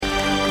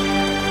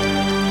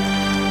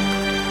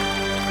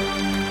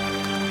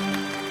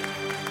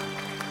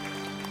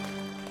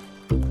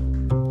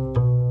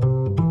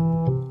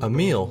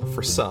meal,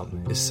 for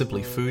some, is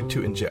simply food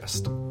to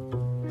ingest.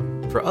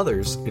 For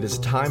others, it is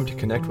time to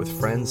connect with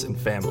friends and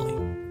family.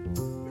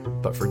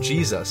 But for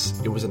Jesus,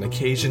 it was an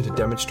occasion to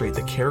demonstrate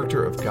the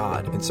character of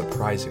God in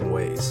surprising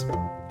ways.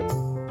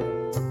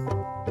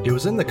 It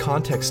was in the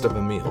context of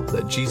a meal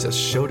that Jesus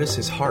showed us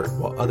his heart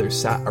while others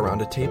sat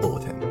around a table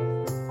with him.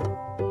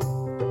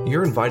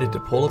 You're invited to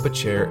pull up a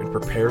chair and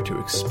prepare to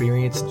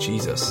experience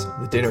Jesus,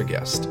 the dinner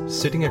guest,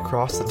 sitting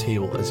across the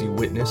table as you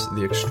witness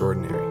the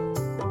extraordinary.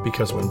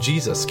 Because when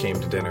Jesus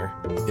came to dinner,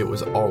 it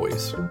was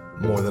always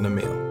more than a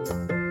meal.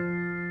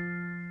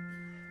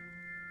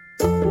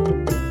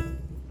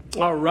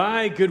 All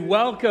right, good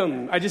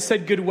welcome. I just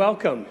said good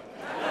welcome.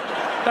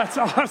 That's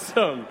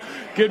awesome.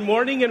 Good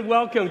morning and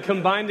welcome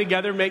combined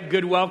together make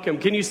good welcome.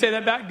 Can you say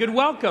that back? Good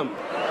welcome.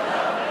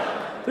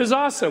 This is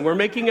awesome. We're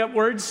making up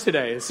words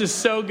today. This is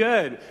so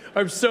good.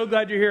 I'm so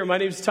glad you're here. My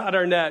name is Todd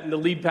Arnett. I'm the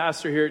lead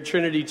pastor here at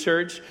Trinity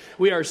Church.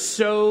 We are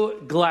so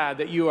glad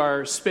that you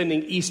are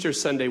spending Easter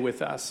Sunday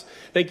with us.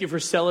 Thank you for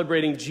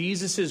celebrating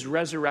Jesus'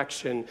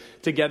 resurrection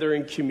together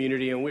in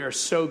community, and we are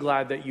so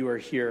glad that you are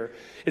here.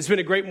 It's been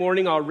a great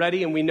morning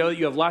already, and we know that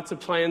you have lots of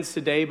plans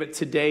today, but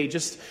today,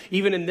 just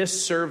even in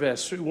this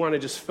service, we want to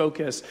just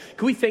focus.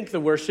 Can we thank the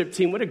worship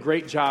team? What a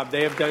great job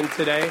they have done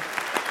today.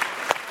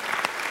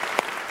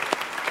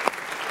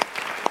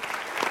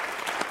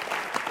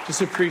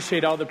 Just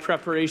appreciate all the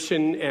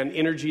preparation and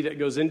energy that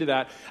goes into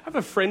that. I have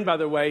a friend, by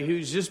the way,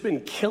 who's just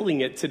been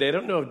killing it today. I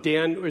don't know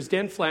if is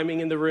Dan Flaming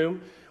in the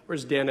room?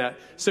 Where's Dan at?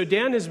 So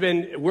Dan has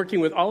been working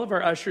with all of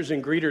our ushers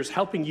and greeters,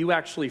 helping you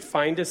actually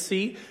find a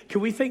seat. Can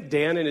we thank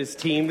Dan and his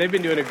team? They've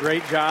been doing a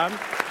great job.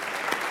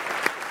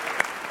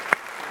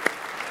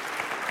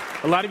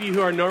 A lot of you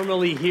who are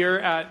normally here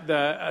at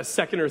the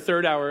second or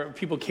third hour,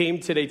 people came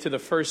today to the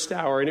first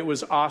hour, and it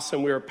was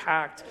awesome. We were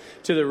packed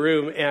to the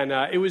room, and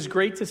it was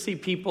great to see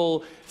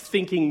people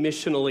thinking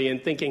missionally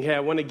and thinking, hey, I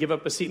want to give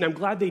up a seat. And I'm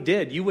glad they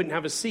did. You wouldn't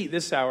have a seat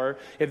this hour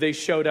if they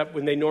showed up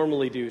when they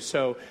normally do.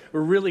 So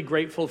we're really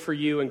grateful for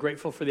you and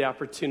grateful for the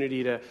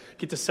opportunity to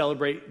get to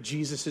celebrate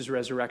Jesus'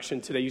 resurrection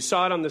today. You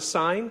saw it on the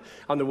sign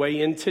on the way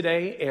in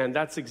today, and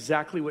that's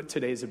exactly what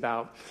today's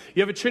about.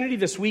 You have a Trinity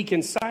this week.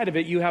 Inside of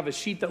it, you have a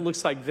sheet that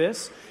looks like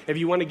this. If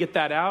you want to get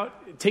that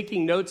out,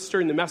 taking notes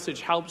during the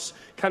message helps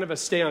kind of us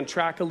stay on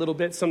track a little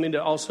bit, something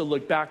to also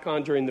look back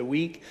on during the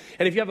week.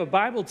 And if you have a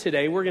Bible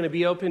today, we're going to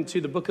be open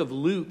to the book of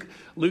Luke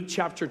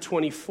chapter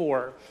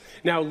 24.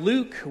 Now,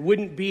 Luke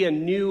wouldn't be a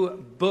new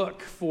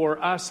book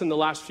for us in the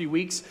last few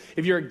weeks.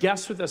 If you're a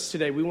guest with us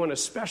today, we want to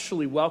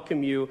especially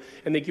welcome you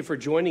and thank you for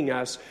joining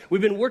us.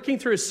 We've been working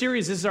through a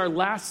series. This is our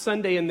last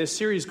Sunday in this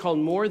series called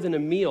More Than a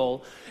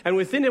Meal. And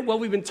within it, what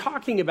we've been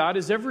talking about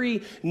is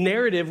every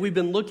narrative we've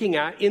been looking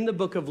at in the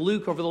book of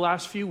Luke over the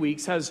last few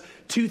weeks has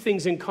two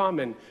things in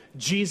common: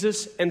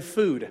 Jesus and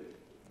food.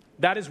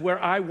 That is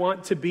where I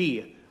want to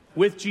be,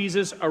 with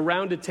Jesus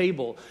around a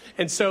table.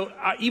 And so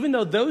even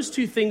though those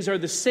two things are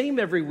the same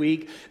every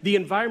week, the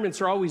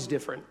environments are always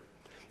different.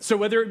 So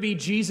whether it be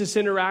Jesus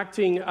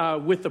interacting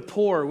with the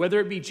poor, whether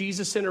it be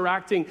Jesus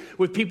interacting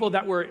with people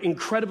that were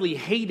incredibly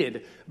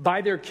hated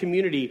by their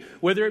community,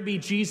 whether it be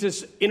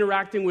Jesus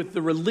interacting with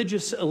the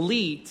religious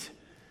elite,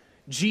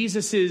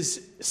 Jesus'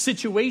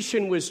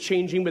 situation was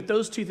changing, but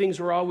those two things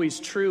were always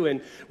true.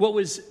 And what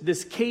was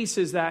this case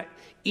is that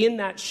in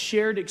that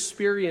shared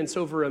experience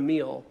over a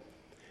meal,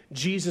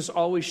 Jesus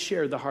always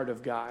shared the heart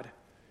of God.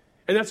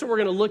 And that's what we're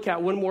going to look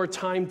at one more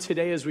time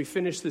today as we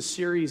finish this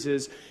series,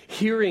 is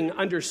hearing,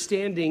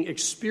 understanding,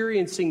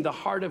 experiencing the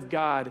heart of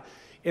God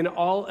in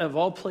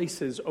all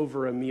places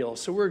over a meal.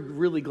 So we're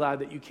really glad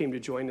that you came to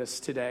join us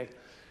today.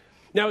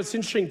 Now, it's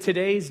interesting,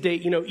 today's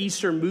date,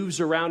 Easter moves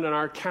around on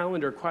our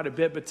calendar quite a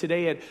bit, but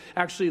today it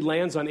actually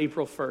lands on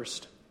April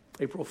 1st,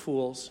 April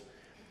Fools.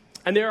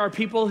 And there are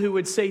people who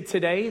would say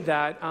today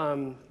that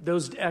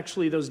those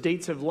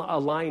dates have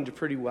aligned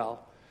pretty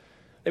well.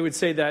 They would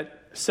say that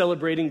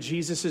celebrating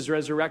Jesus'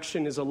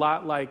 resurrection is a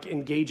lot like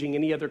engaging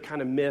any other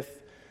kind of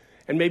myth,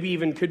 and maybe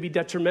even could be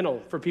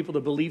detrimental for people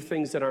to believe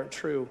things that aren't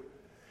true.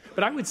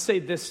 But I would say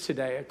this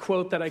today, a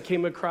quote that I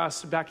came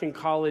across back in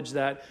college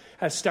that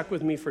has stuck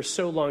with me for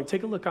so long.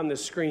 Take a look on the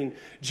screen.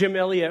 Jim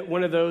Elliot,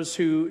 one of those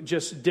who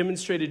just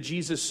demonstrated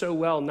Jesus so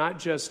well, not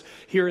just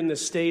here in the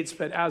States,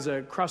 but as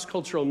a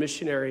cross-cultural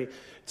missionary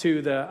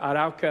to the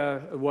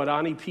Arauca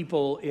Guarani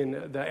people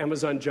in the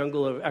Amazon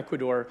jungle of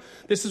Ecuador.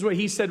 This is what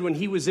he said when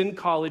he was in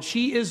college: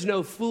 "He is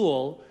no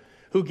fool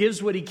who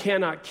gives what he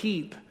cannot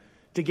keep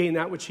to gain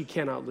that which he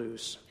cannot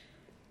lose."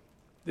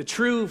 The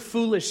true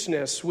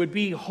foolishness would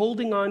be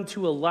holding on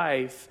to a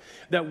life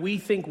that we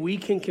think we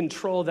can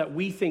control, that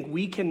we think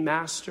we can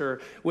master,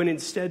 when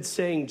instead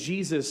saying,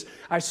 Jesus,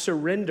 I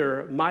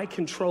surrender my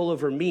control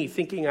over me,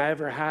 thinking I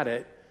ever had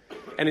it.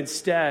 And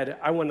instead,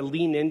 I want to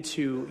lean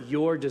into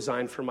your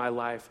design for my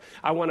life.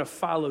 I want to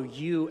follow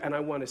you, and I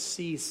want to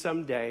see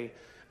someday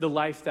the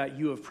life that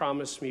you have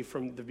promised me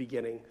from the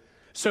beginning.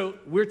 So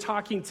we're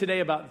talking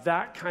today about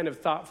that kind of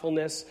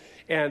thoughtfulness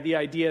and the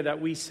idea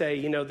that we say,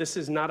 this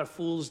is not a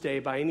fool's day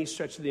by any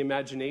stretch of the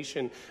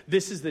imagination.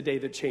 This is the day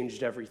that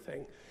changed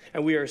everything.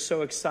 and we are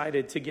so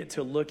excited to get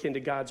to look into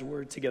God's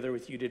word together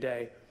with you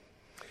today.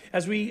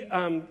 As we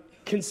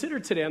consider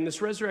today on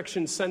this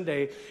Resurrection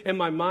Sunday, in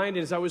my mind,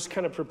 as I was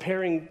kind of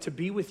preparing to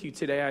be with you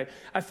today,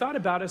 I thought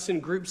about us in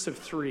groups of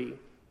three.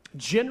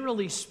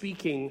 Generally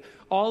speaking,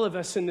 all of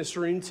us in this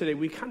room today,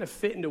 we kind of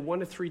fit into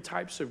one of three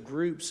types of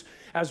groups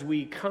as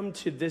we come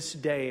to this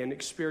day and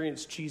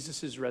experience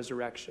Jesus'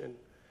 resurrection.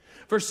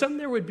 For some,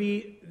 there would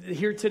be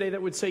here today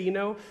that would say,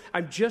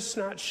 I'm just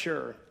not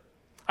sure.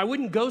 I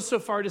wouldn't go so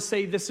far to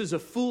say this is a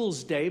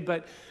fool's day,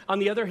 but on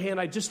the other hand,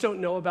 I just don't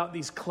know about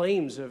these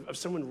claims of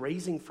someone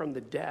raising from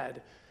the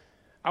dead.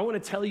 I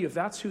want to tell you, if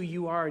that's who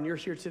you are and you're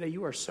here today,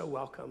 you are so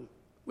welcome.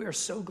 We are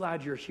so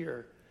glad you're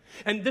here.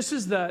 And this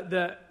is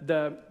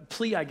the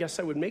plea I guess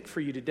I would make for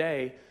you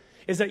today,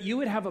 is that you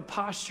would have a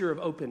posture of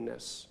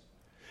openness.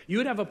 You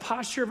would have a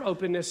posture of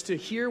openness to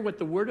hear what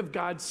the Word of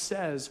God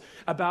says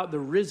about the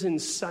risen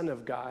Son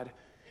of God,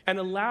 and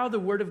allow the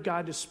Word of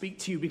God to speak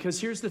to you. Because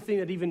here's the thing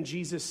that even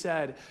Jesus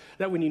said,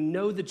 that when you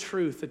know the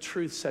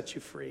truth sets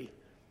you free.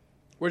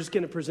 We're just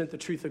going to present the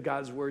truth of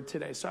God's Word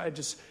today. So I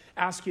just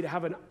ask you to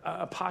have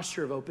a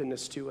posture of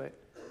openness to it.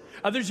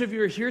 Others of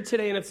you are here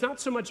today, and it's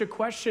not so much a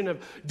question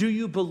of, do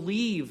you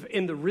believe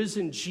in the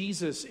risen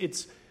Jesus?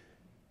 It's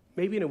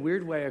maybe in a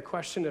weird way a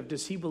question of,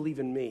 does he believe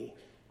in me?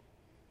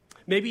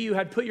 Maybe you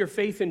had put your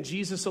faith in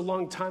Jesus a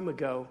long time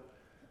ago,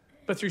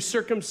 but through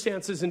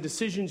circumstances and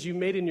decisions you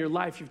made in your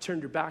life, you've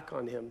turned your back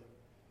on him.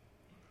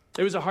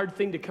 It was a hard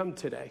thing to come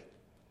today,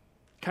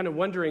 kind of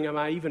wondering, am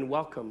I even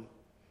welcome?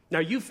 Now,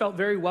 you felt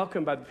very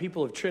welcome by the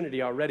people of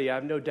Trinity already, I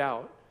have no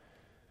doubt.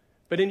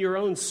 But in your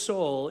own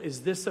soul,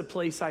 is this a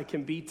place I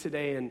can be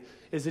today? And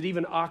is it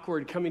even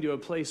awkward coming to a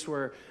place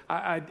where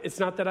it's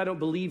not that I don't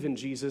believe in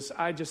Jesus,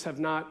 I just have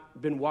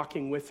not been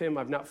walking with him,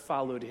 I've not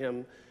followed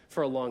him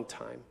for a long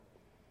time.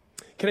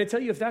 Can I tell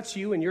you, if that's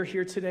you and you're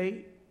here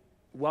today,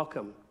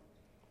 welcome.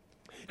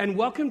 And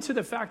welcome to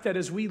the fact that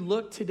as we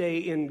look today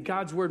in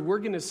God's word, we're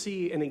going to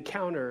see an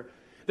encounter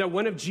that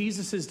one of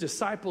Jesus'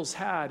 disciples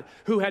had,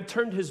 who had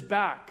turned his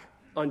back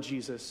on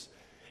Jesus.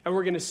 And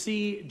we're going to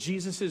see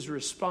Jesus'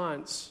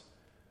 response,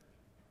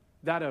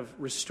 that of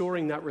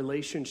restoring that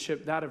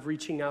relationship, that of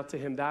reaching out to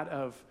him, that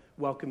of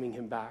welcoming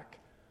him back.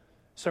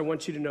 So I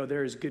want you to know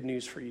there is good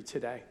news for you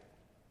today.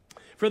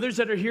 For others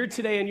that are here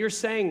today and you're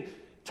saying,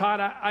 Todd,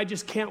 I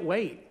just can't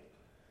wait.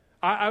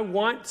 I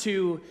want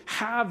to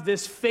have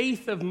this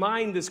faith of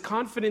mine, this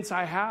confidence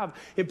I have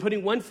in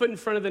putting one foot in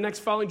front of the next,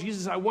 following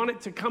Jesus. I want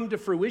it to come to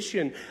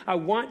fruition. I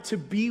want to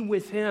be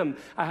with him.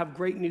 I have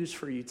great news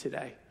for you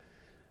today.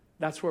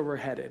 That's where we're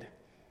headed.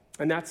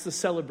 And that's the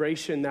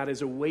celebration that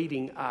is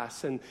awaiting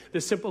us. And the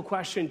simple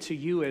question to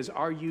you is,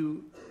 are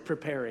you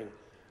preparing?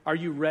 Are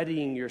you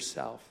readying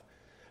yourself?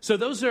 So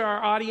those are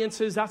our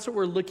audiences. That's what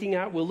we're looking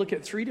at. We'll look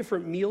at 3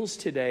 different meals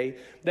today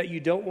that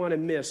you don't want to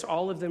miss.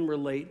 All of them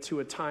relate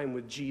to a time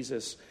with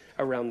Jesus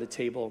around the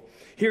table.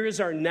 Here is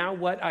our now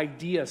what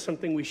idea,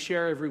 something we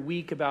share every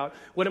week about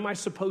what am I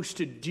supposed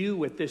to do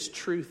with this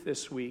truth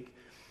this week.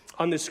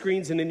 On the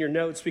screens and in your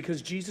notes,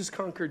 because Jesus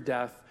conquered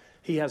death,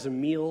 he has a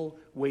meal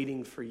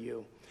waiting for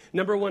you.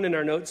 Number 1 in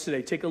our notes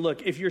today, take a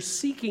look. If you're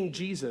seeking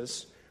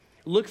Jesus,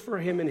 look for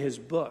him in his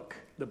book,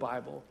 the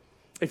Bible.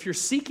 If you're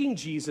seeking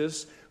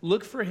Jesus,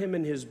 look for him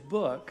in his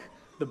book,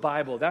 the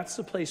Bible. That's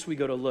the place we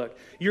go to look.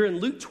 You're in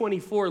Luke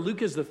 24.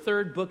 Luke is the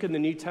 3rd book in the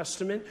New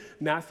Testament.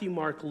 Matthew,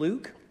 Mark,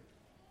 Luke.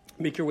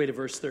 Make your way to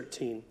verse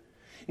 13.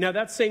 Now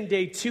that same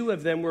day, 2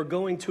 of them were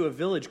going to a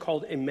village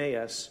called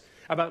Emmaus,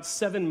 about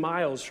 7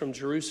 miles from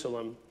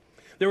Jerusalem.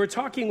 They were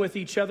talking with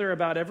each other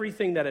about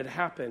everything that had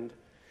happened.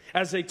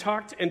 As they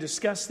talked and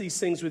discussed these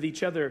things with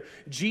each other,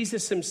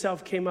 Jesus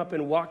himself came up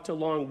and walked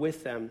along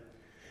with them.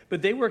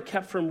 But they were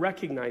kept from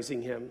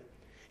recognizing him.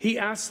 He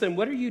asked them,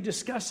 "What are you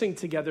discussing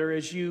together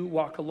as you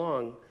walk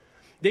along?"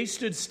 They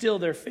stood still,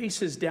 their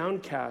faces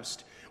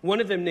downcast.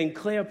 One of them, named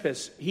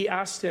Cleopas, he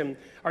asked him,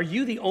 "Are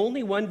you the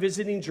only one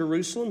visiting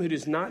Jerusalem who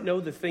does not know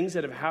the things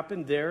that have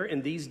happened there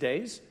in these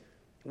days?"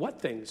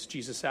 "What things?"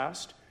 Jesus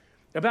asked.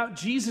 "About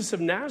Jesus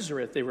of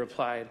Nazareth," they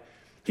replied.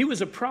 "He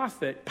was a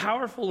prophet,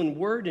 powerful in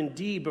word and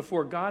deed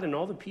before God and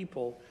all the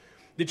people.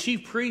 The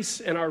chief priests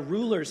and our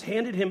rulers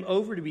handed him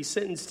over to be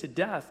sentenced to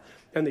death,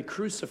 and they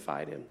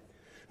crucified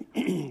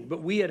him.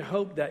 But we had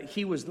hoped that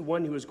he was the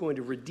one who was going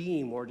to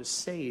redeem or to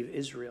save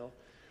Israel.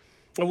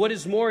 And what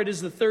is more, it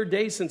is the 3rd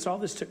day since all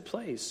this took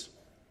place.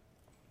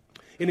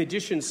 In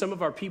addition, some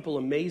of our people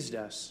amazed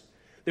us.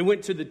 They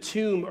went to the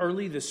tomb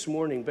early this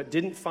morning, but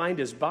didn't find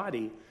his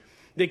body.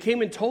 They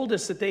came and told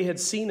us that they had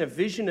seen a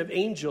vision of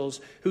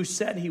angels who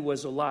said he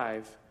was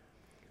alive.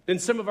 Then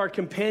some of our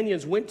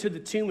companions went to the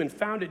tomb and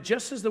found it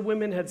just as the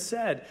women had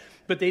said,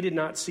 but they did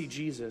not see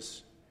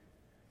Jesus.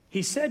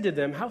 He said to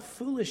them, 'How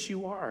foolish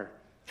you are.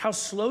 How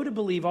slow to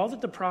believe all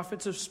that the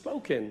prophets have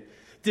spoken.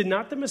 Did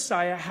not the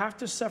Messiah have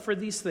to suffer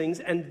these things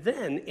and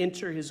then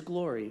enter his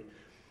glory?'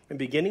 And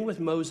beginning with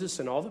Moses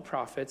and all the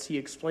prophets, he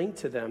explained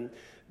to them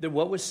that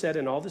what was said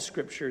in all the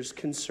scriptures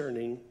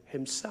concerning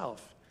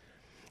himself."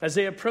 As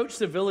they approached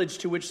the village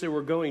to which they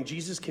were going,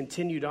 Jesus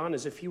continued on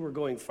as if he were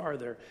going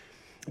farther.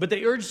 But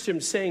they urged him,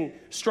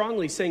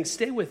 strongly saying,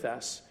 "Stay with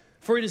us,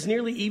 for it is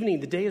nearly evening.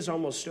 The day is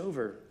almost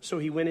over." So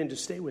he went in to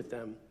stay with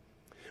them.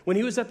 When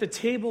he was at the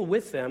table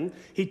with them,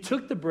 he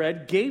took the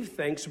bread, gave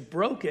thanks,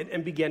 broke it,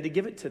 and began to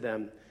give it to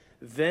them.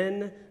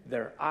 Then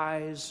their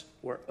eyes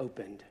were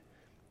opened,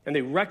 and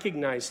they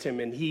recognized him,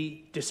 and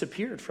he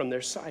disappeared from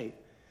their sight.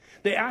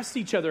 They asked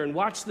each other, and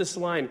watch this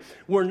line,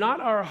 "Were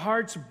not our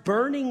hearts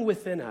burning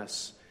within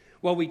us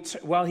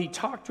while he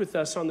talked with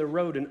us on the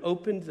road and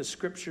opened the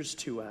scriptures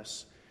to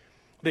us?"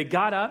 They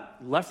got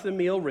up, left the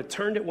meal,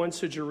 returned at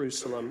once to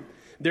Jerusalem.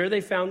 There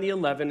they found the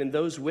 11 and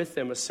those with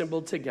them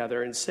assembled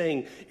together and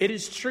saying, "It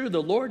is true,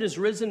 the Lord is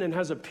risen and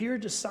has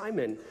appeared to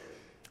Simon."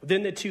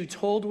 Then the two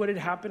told what had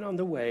happened on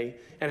the way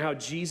and how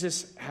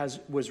Jesus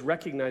was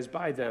recognized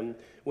by them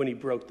when he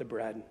broke the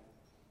bread.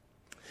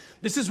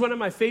 This is one of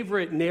my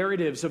favorite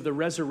narratives of the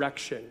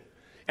resurrection.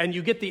 And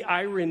you get the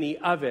irony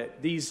of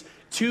it. These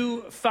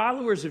two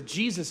followers of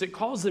Jesus, it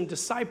calls them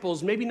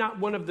disciples, maybe not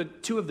one of the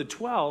two of the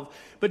 12,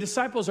 but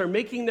disciples are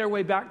making their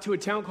way back to a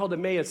town called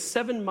Emmaus,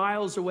 7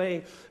 miles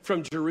away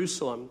from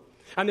Jerusalem.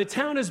 And the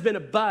town has been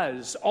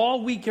abuzz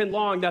all weekend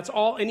long. That's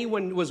all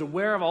anyone was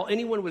aware of, all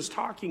anyone was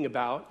talking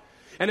about.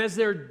 And as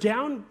they're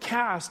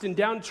downcast and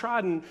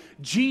downtrodden,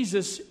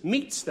 Jesus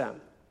meets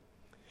them.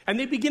 And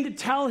they begin to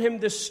tell him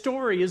this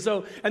story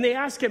and they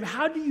ask him,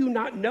 "How do you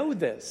not know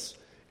this?"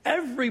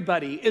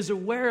 Everybody is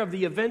aware of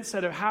the events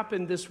that have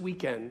happened this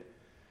weekend,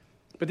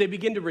 but they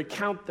begin to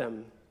recount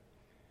them.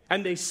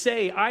 And they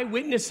say,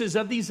 eyewitnesses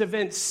of these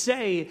events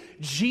say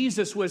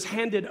Jesus was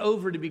handed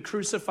over to be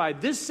crucified.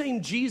 This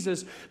same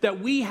Jesus that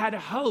we had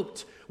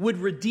hoped would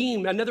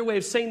redeem, another way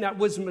of saying that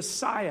was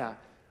Messiah.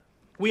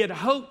 We had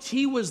hoped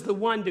he was the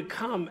one to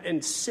come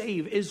and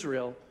save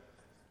Israel,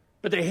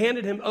 but they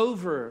handed him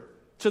over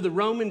to the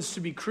Romans to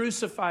be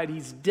crucified.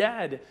 He's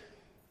dead.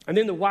 And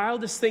then the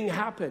wildest thing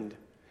happened.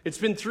 It's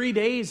been 3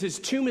 days. His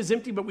tomb is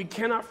empty, but we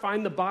cannot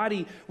find the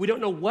body. We don't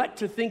know what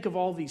to think of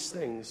all these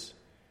things.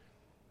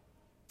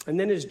 And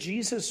then as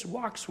Jesus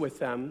walks with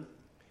them,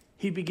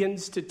 he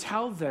begins to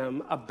tell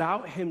them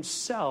about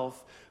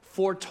himself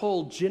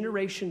foretold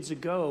generations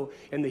ago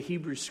in the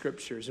Hebrew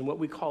scriptures and what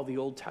we call the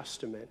Old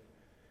Testament.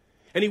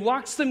 And he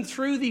walks them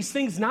through these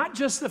things, not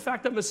just the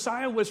fact that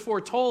Messiah was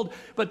foretold,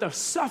 but the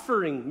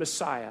suffering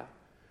Messiah,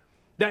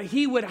 that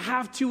he would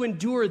have to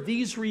endure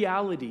these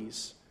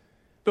realities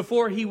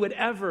before he would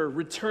ever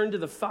return to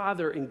the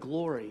Father in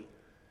glory.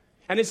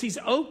 And as he's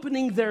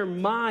opening their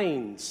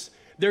minds,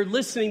 they're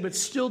listening but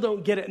still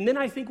don't get it. And then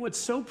I think what's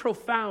so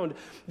profound,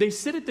 they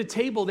sit at the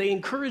table, they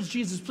encourage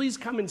Jesus, "Please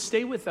come and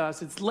stay with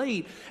us. It's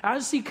late."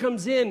 As he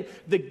comes in,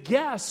 the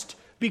guest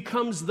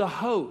becomes the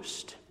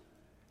host.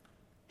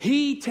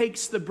 He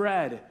takes the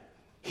bread.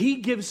 He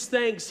gives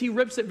thanks. He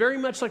rips it, very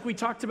much like we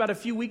talked about a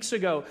few weeks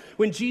ago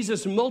when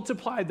Jesus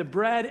multiplied the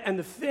bread and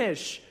the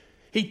fish.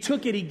 He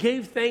took it, he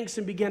gave thanks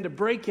and began to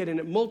break it, and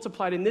it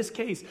multiplied. In this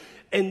case,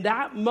 in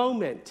that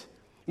moment,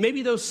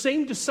 maybe those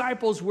same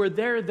disciples were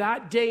there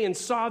that day and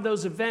saw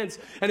those events,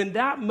 and in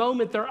that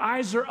moment, their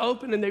eyes are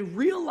open and they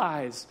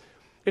realize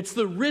it's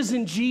the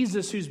risen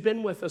Jesus who's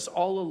been with us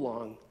all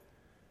along.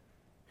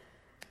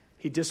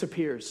 He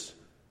disappears.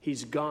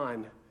 He's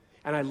gone.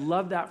 And I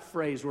love that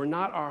phrase, "Were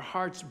not our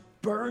hearts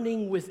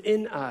burning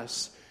within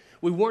us?"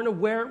 We weren't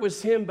aware it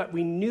was him, but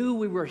we knew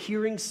we were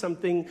hearing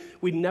something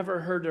we'd never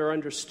heard or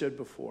understood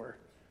before.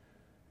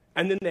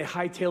 And then they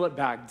hightail it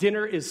back.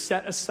 Dinner is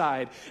set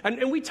aside.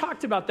 And we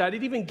talked about that.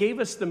 It even gave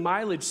us the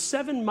mileage,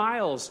 7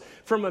 miles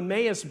from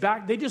Emmaus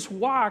back. They just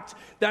walked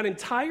that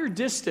entire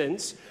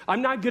distance.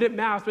 I'm not good at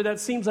math, but that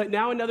seems like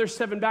now another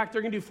 7 back.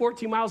 They're going to do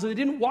 14 miles. And they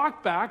didn't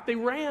walk back. They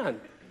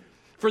ran.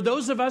 For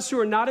those of us who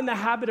are not in the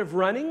habit of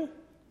running,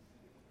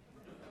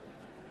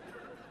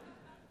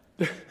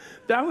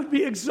 that would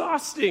be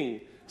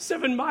exhausting.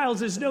 7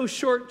 miles is no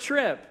short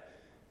trip.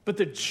 But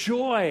the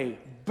joy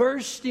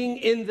bursting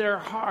in their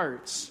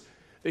hearts,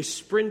 they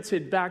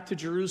sprinted back to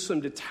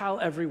Jerusalem to tell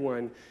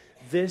everyone,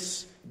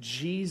 this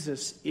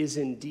Jesus is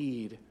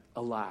indeed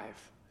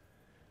alive.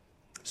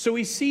 So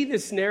we see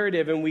this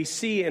narrative and we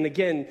see, and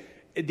again,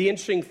 the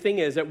interesting thing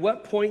is, at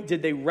what point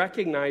did they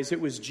recognize it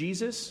was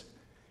Jesus?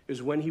 It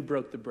was when he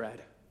broke the bread,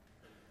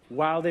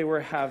 while they were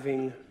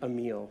having a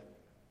meal.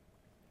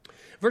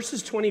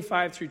 Verses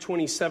 25 through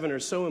 27 are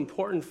so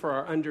important for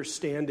our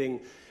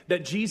understanding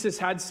that Jesus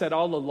had said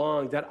all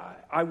along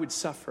that I would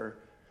suffer.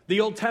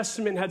 The Old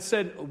Testament had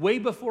said way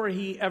before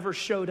he ever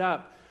showed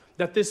up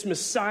that this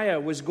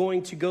Messiah was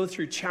going to go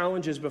through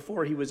challenges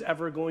before he was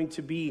ever going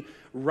to be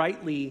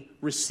rightly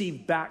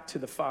received back to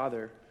the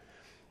Father.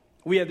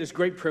 We had this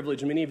great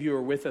privilege. Many of you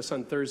were with us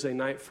on Thursday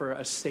night for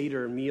a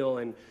Seder meal,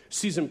 and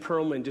Susan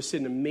Perlman just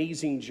did an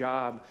amazing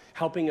job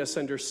helping us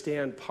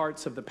understand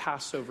parts of the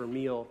Passover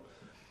meal.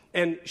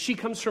 And she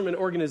comes from an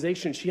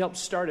organization she helped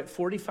start at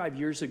 45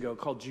 years ago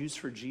called Jews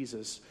for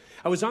Jesus.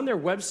 I was on their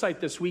website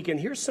this week, and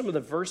here's some of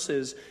the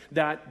verses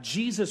that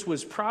Jesus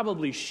was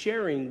probably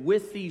sharing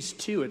with these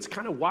two. It's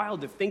kind of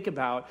wild to think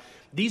about.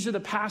 These are the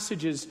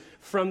passages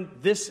from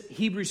this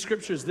Hebrew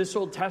scriptures, this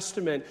Old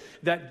Testament,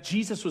 that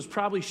Jesus was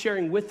probably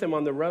sharing with them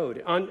on the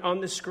road,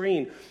 on the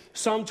screen.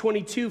 Psalm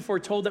 22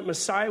 foretold that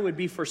Messiah would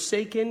be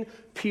forsaken,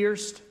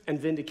 pierced, and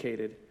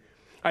vindicated.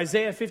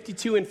 Isaiah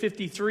 52 and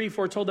 53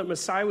 foretold that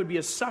Messiah would be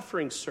a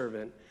suffering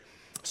servant.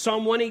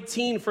 Psalm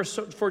 118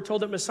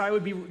 foretold that Messiah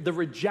would be the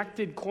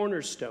rejected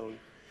cornerstone.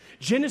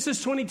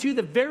 Genesis 22,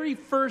 the very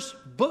first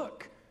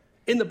book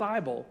in the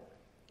Bible,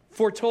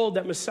 foretold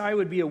that Messiah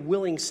would be a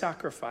willing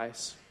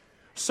sacrifice.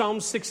 Psalm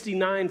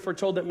 69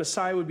 foretold that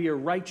Messiah would be a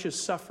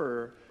righteous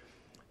sufferer.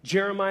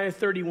 Jeremiah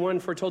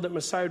 31 foretold that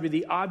Messiah would be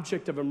the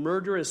object of a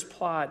murderous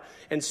plot.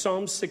 And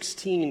Psalm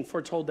 16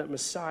 foretold that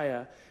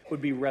Messiah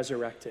would be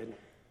resurrected.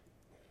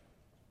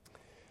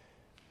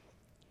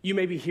 You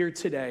may be here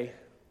today,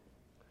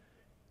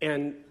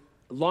 and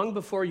long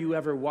before you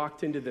ever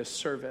walked into this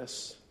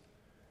service,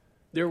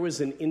 there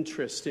was an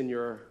interest in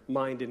your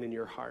mind and in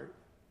your heart.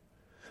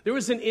 There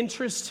was an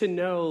interest to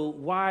know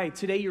why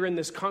today you're in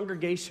this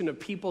congregation of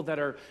people that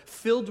are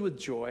filled with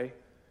joy,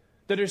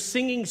 that are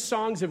singing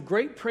songs of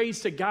great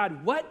praise to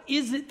God. What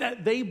is it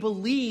that they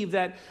believe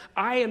that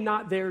I am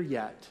not there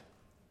yet?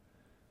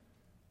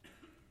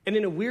 And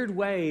in a weird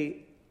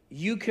way,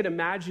 you could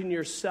imagine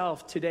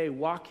yourself today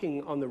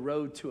walking on the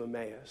road to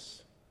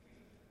Emmaus.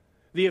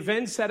 The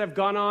events that have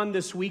gone on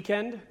this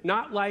weekend,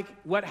 not like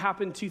what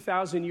happened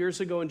 2,000 years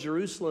ago in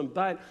Jerusalem,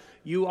 but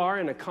you are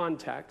in a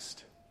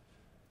context.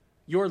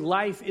 Your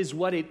life is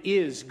what it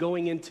is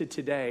going into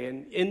today.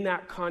 And in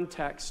that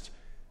context,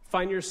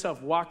 find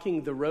yourself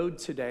walking the road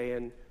today.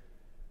 And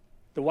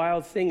the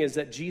wild thing is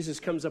that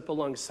Jesus comes up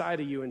alongside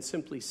of you and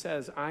simply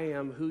says, I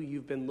am who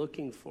you've been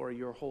looking for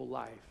your whole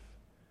life.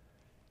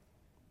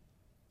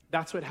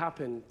 That's what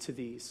happened to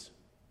these.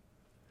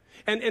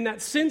 And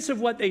that sense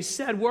of what they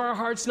said, were our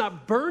hearts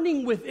not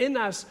burning within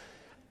us?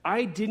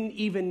 I didn't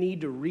even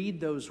need to read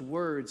those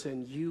words,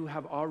 and you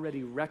have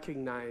already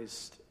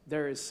recognized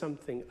there is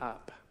something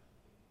up.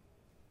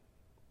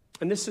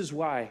 And this is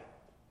why.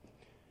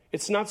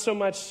 It's not so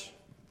much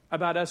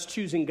about us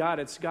choosing God,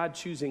 it's God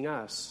choosing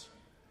us.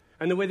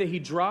 And the way that he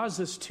draws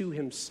us to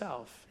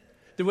himself.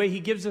 The way he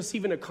gives us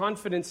even a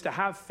confidence to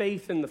have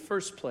faith in the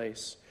first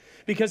place.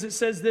 Because it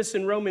says this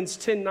in Romans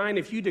 10:9,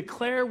 if you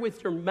declare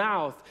with your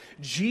mouth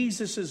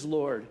Jesus is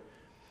Lord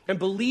and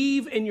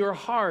believe in your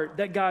heart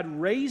that God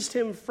raised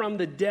him from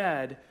the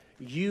dead,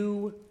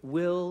 you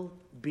will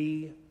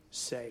be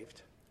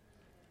saved.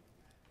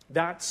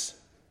 That's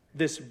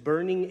this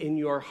burning in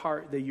your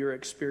heart that you're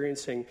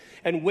experiencing.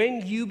 And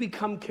when you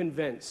become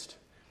convinced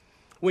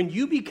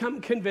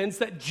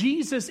that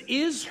Jesus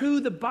is who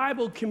the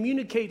Bible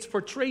communicates,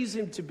 portrays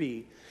him to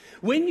be,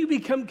 when you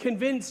become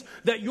convinced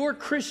that your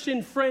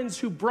Christian friends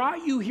who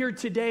brought you here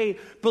today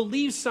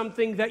believe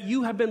something that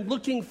you have been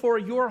looking for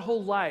your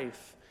whole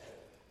life,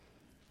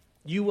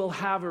 you will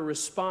have a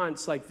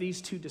response like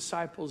these two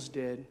disciples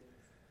did,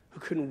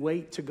 who couldn't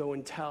wait to go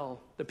and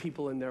tell the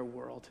people in their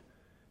world,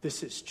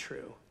 this is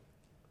true.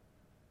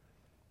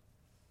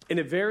 In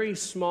a very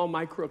small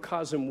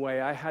microcosm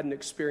way, I had an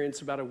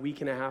experience about a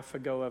week and a half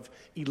ago of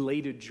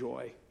elated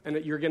joy.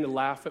 And you're going to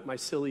laugh at my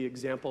silly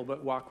example,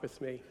 but walk with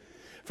me.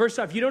 First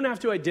off, you don't have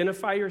to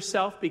identify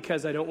yourself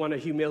because I don't want to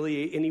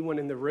humiliate anyone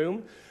in the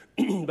room,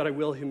 but I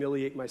will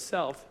humiliate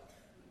myself.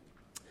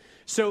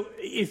 So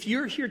if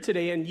you're here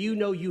today and you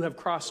know you have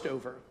crossed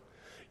over,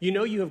 you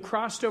know you have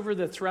crossed over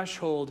the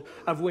threshold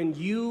of when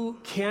you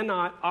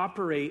cannot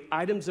operate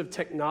items of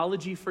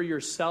technology for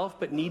yourself,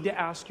 but need to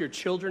ask your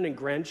children and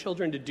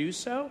grandchildren to do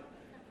so,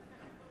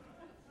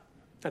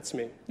 that's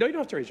me. No, you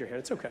don't have to raise your hand.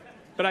 It's okay.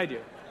 But I do.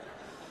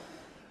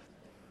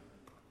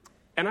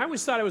 And I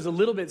always thought I was a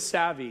little bit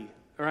savvy.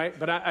 All right,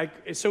 but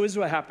so this is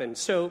what happened.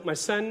 So my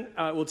son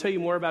will tell you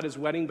more about his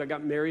wedding, but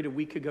got married a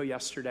week ago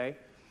yesterday.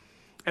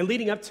 And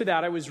leading up to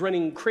that, I was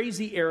running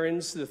crazy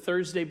errands the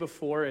Thursday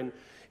before and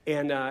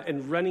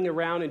running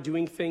around and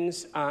doing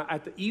things.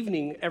 At the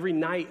evening, every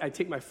night, I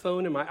take my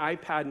phone and my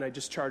iPad and I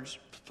just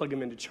plug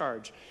them into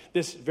charge.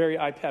 This very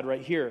iPad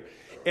right here.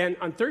 And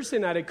on Thursday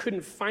night, I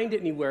couldn't find it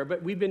anywhere,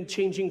 but we've been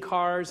changing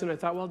cars, and I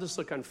thought, well, I'll just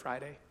look on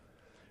Friday.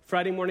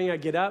 Friday morning, I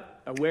get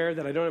up, aware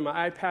that I don't have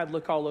my iPad,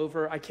 look all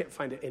over. I can't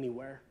find it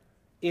anywhere.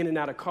 In and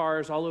out of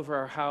cars, all over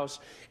our house.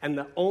 And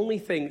the only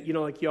thing,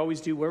 like you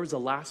always do, where was the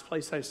last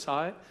place I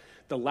saw it?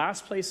 The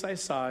last place I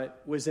saw it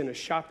was in a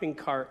shopping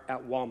cart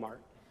at Walmart.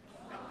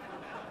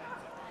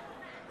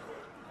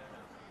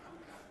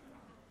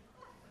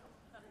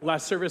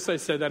 Last service, I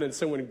said that, and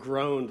someone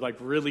groaned like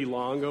really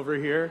long over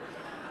here.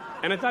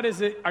 And I thought,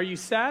 are you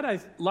sad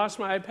I lost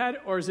my iPad,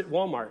 or is it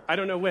Walmart? I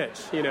don't know which,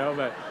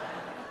 but...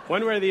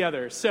 one way or the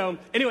other. So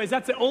anyways,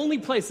 that's the only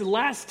place. The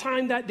last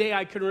time that day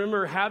I could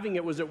remember having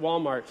it was at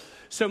Walmart.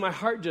 So my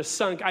heart just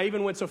sunk. I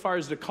even went so far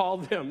as to call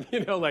them,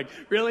 like,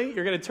 really?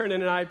 You're going to turn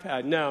in an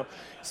iPad? No.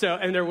 So,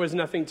 and there was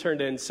nothing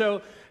turned in.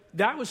 So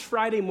that was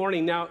Friday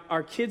morning. Now,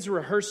 our kids'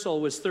 rehearsal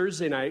was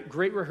Thursday night.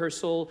 Great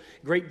rehearsal,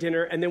 great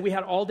dinner. And then we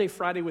had all day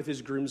Friday with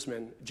his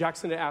groomsmen.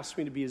 Jackson had asked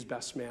me to be his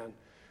best man.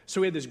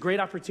 So we had this great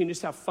opportunity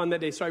to have fun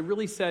that day. So I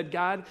really said,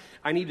 God,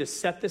 I need to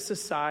set this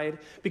aside,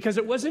 because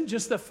it wasn't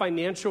just the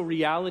financial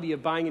reality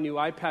of buying a new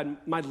iPad.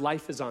 My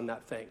life is on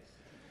that thing.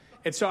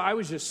 And so I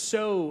was just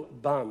so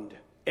bummed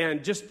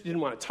and just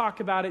didn't want to talk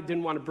about it,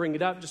 didn't want to bring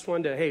it up, just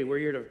wanted to, hey, we're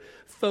here to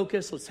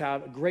focus. Let's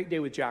have a great day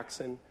with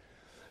Jackson.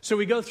 So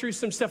we go through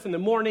some stuff in the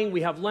morning.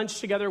 We have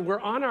lunch together.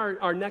 We're on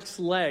our next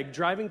leg,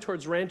 driving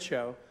towards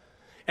Rancho.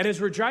 And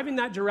as we're driving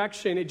that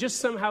direction, it just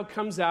somehow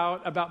comes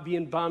out about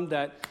being bummed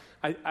that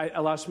I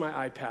lost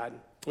my iPad.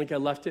 Like I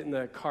left it in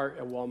the cart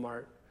at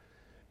Walmart.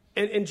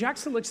 And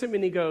Jackson looks at me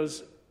and he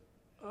goes,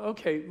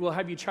 okay, well,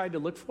 have you tried to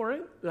look for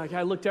it? Like,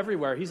 I looked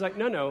everywhere. He's like,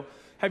 no.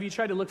 Have you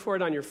tried to look for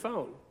it on your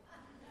phone?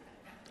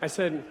 I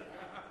said,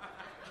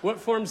 what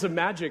forms of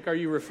magic are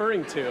you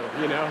referring to,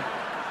 you know?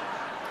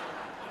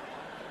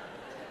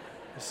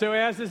 So he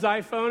has his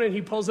iPhone, and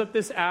he pulls up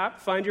this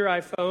app, Find Your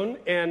iPhone,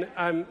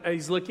 and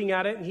he's looking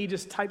at it, and he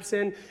just types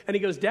in, and he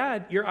goes,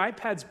 Dad, your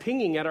iPad's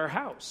pinging at our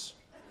house.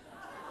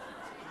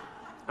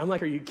 I'm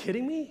like, are you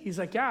kidding me? He's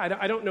like, yeah,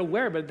 I don't know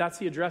where, but that's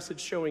the address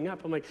that's showing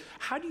up. I'm like,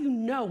 how do you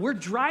know? We're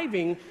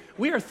driving.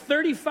 We are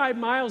 35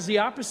 miles the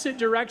opposite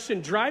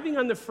direction, driving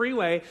on the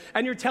freeway,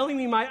 and you're telling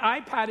me my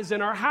iPad is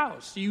in our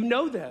house. You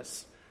know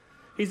this.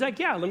 He's like,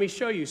 yeah, let me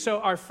show you. So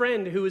our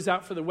friend who was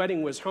out for the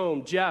wedding was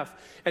home, Jeff.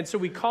 And so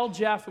we called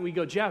Jeff, and we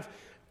go, Jeff,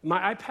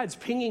 my iPad's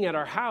pinging at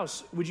our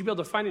house. Would you be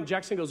able to find it? And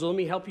Jackson goes, well, let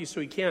me help you. So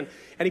he can.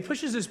 And he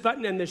pushes this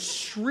button, and this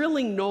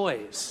shrilling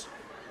noise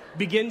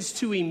begins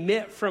to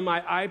emit from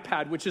my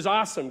iPad, which is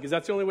awesome because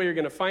that's the only way you're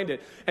going to find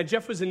it. And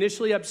Jeff was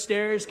initially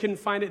upstairs, couldn't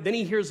find it. Then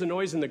he hears the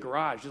noise in the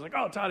garage. He's like,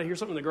 oh, Todd, I hear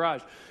something in the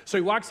garage. So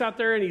he walks out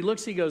there and he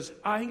looks, he goes,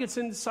 I think it's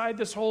inside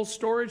this whole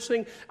storage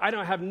thing. I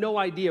have no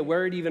idea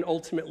where it even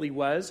ultimately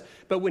was.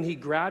 But when he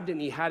grabbed it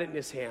and he had it in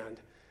his hand,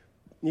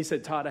 and he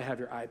said, Todd, I have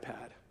your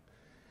iPad.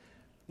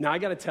 Now I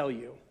got to tell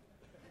you,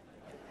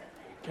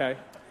 okay?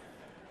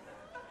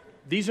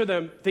 These are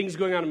the things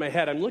going on in my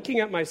head. I'm looking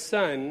at my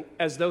son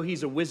as though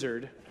he's a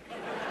wizard.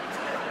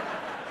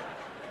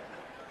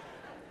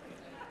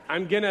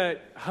 I'm going to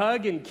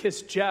hug and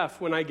kiss Jeff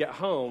when I get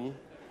home.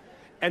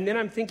 And then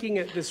I'm thinking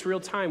at this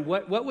real time,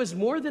 what was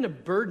more than a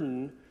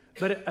burden,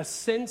 but a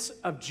sense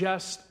of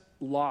just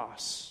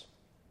loss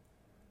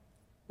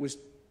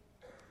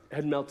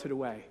had melted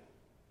away.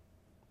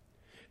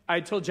 I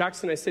told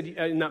Jackson, I said,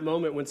 in that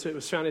moment when it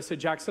was found, I said,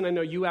 Jackson, I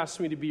know you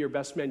asked me to be your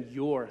best man.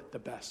 You're the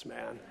best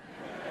man.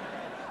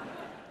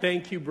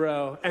 Thank you,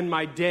 bro. And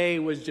my day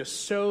was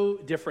just so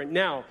different.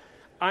 Now,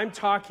 I'm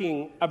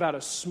talking about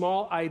a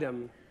small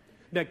item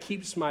that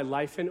keeps my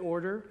life in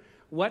order.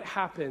 What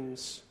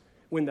happens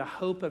when the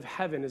hope of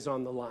heaven is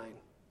on the line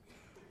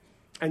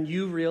and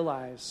you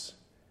realize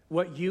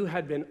what you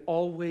had been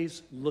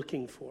always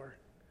looking for,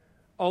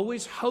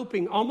 always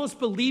hoping, almost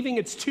believing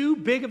it's too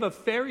big of a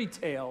fairy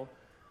tale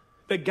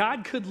that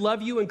God could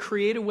love you and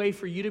create a way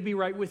for you to be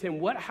right with him?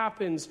 What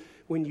happens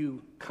when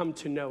you come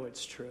to know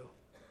it's true?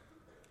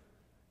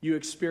 You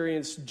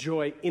experience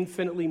joy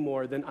infinitely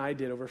more than I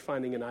did over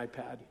finding an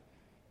iPad.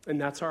 And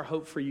that's our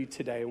hope for you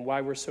today and why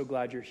we're so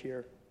glad you're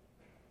here.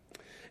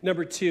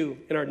 Number 2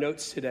 in our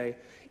notes today,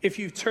 if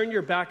you've turned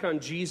your back on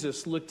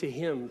Jesus, look to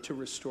him to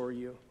restore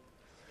you.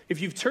 If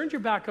you've turned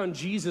your back on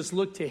Jesus,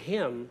 look to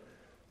him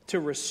to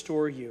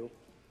restore you.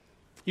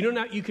 You know,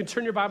 now you can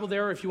turn your Bible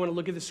there, or if you want to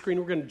look at the screen,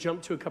 we're going to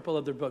jump to a couple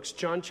other books.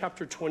 John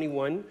chapter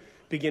 21,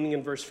 beginning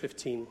in verse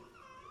 15.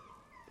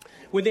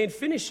 When they had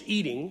finished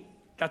eating,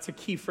 that's a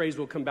key phrase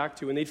we'll come back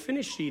to. When they'd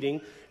finished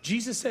eating,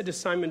 Jesus said to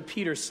Simon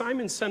Peter,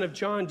 Simon, son of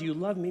John, do you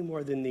love me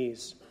more than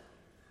these?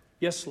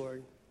 Yes,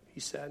 Lord,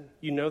 he said.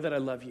 You know that I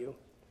love you.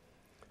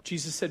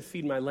 Jesus said,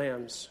 feed my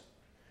lambs.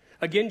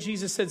 Again,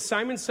 Jesus said,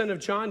 Simon, son of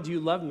John, do you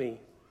love me?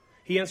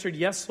 He answered,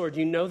 yes, Lord,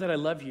 you know that I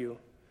love you.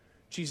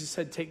 Jesus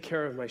said, take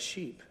care of my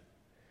sheep.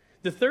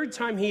 The third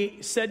time he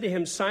said to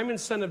him, Simon,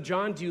 son of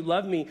John, do you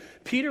love me?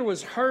 Peter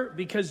was hurt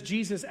because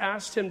Jesus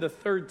asked him the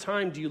third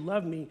time, do you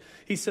love me?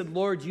 He said,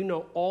 Lord, you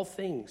know all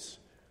things.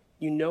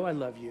 You know I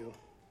love you.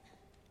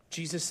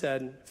 Jesus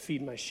said,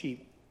 feed my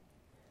sheep.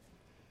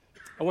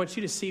 I want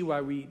you to see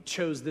why we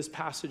chose this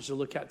passage to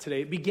look at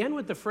today. It began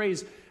with the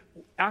phrase,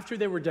 after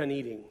they were done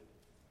eating.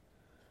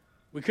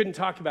 We couldn't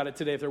talk about it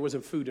today if there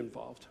wasn't food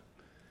involved.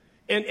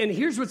 And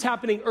here's what's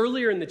happening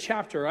earlier in the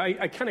chapter.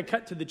 I kind of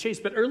cut to the chase,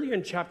 but earlier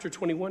in chapter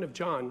 21 of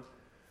John,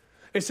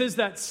 it says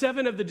that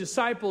 7 of the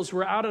disciples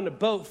were out on a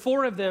boat.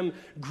 4 of them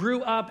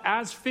grew up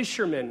as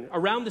fishermen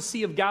around the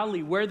Sea of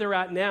Galilee, where they're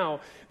at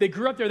now. They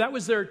grew up there. That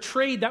was their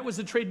trade. That was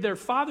the trade their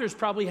fathers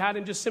probably had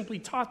and just simply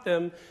taught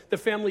them the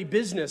family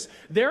business.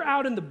 They're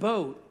out in the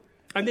boat,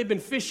 and they've been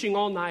fishing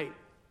all night.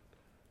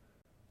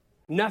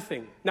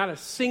 Nothing, not a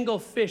single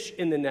fish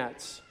in the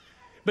nets.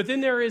 But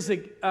then there is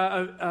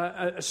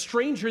a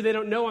stranger they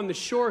don't know on the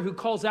shore who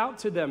calls out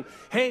to them,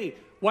 hey,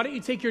 why don't you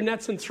take your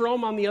nets and throw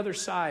them on the other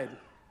side?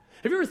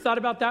 Have you ever thought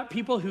about that?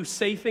 People who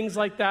say things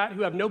like that,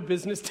 who have no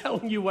business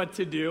telling you what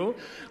to do.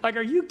 Like,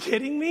 are you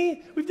kidding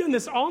me? We've done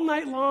this all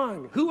night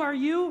long. Who are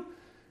you?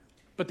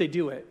 But they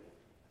do it.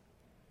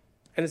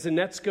 And as the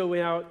nets go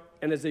out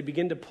and as they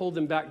begin to pull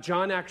them back,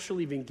 John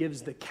actually even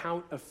gives the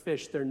count of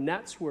fish. Their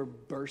nets were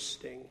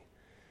bursting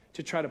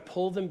to try to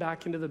pull them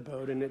back into the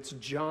boat. And it's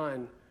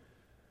John,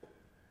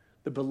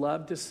 the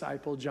beloved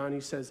disciple, John,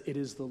 who says, "It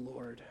is the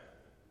Lord."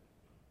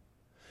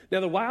 Now,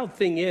 the wild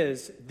thing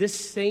is, this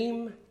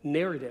same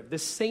narrative,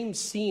 this same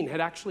scene had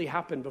actually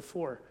happened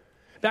before.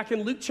 Back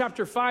in Luke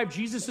chapter 5,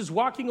 Jesus is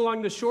walking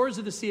along the shores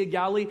of the Sea of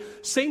Galilee.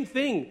 Same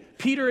thing.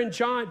 Peter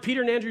and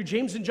Andrew,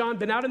 James and John,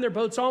 been out in their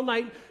boats all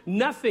night,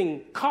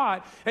 nothing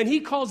caught. And he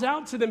calls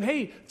out to them,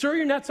 "Hey, throw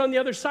your nets on the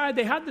other side."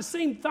 They had the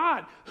same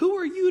thought. Who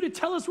are you to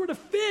tell us where to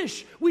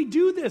fish? We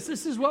do this.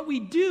 This is what we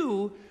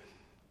do.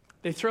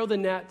 They throw the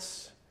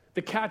nets.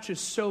 The catch is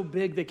so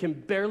big, they can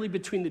barely,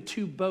 between the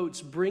two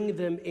boats, bring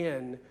them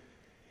in.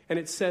 And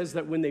it says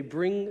that when they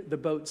bring the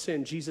boats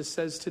in, Jesus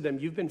says to them,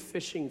 "You've been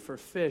fishing for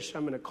fish.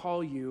 I'm going to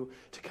call you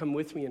to come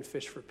with me and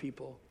fish for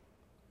people."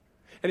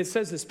 And it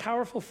says this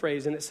powerful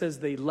phrase, and it says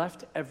they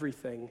left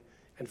everything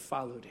and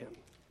followed him.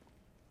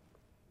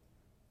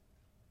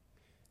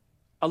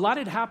 A lot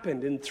had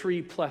happened in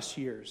 3+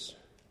 years.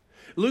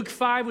 Luke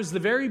 5 was the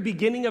very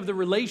beginning of the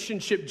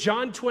relationship.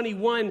 John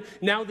 21,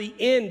 now the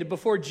end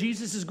before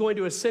Jesus is going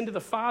to ascend to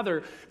the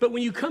Father. But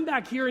when you come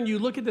back here and you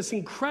look at this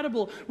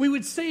incredible, we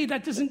would say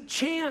that doesn't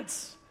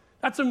chance.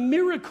 That's a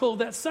miracle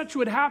that such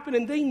would happen,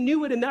 and they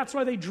knew it, and that's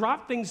why they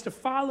dropped things to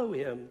follow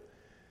him.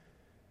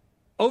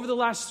 Over the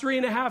last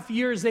 3.5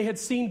 years, they had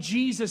seen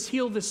Jesus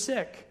heal the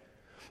sick.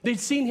 They'd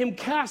seen him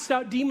cast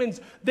out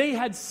demons. They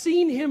had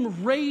seen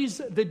him raise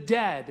the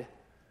dead.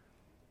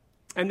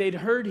 And they'd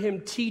heard him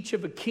teach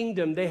of a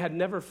kingdom they had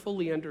never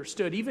fully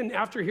understood. Even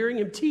after hearing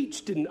him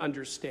teach, didn't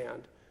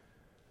understand.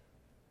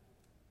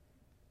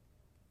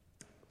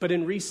 But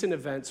in recent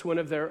events, one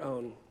of their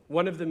own,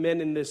 one of the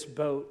men in this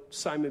boat,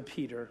 Simon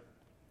Peter,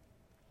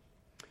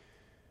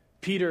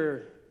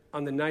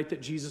 on the night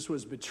that Jesus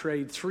was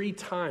betrayed, 3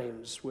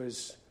 times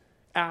was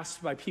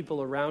asked by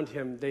people around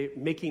him,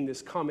 making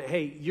this comment,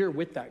 "Hey, you're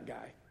with that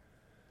guy.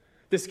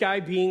 This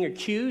guy being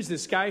accused,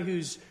 this guy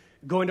who's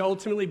going to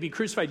ultimately be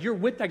crucified, you're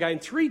with that guy."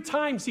 And 3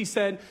 times he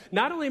said,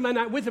 "Not only am I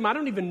not with him, I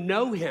don't even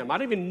know him. I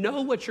don't even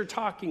know what you're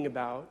talking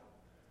about."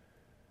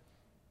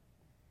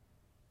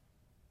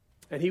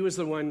 And he was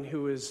the one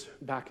who was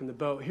back in the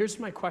boat. Here's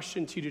my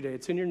question to you today.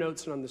 It's in your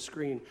notes and on the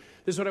screen.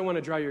 This is what I want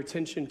to draw your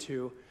attention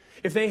to.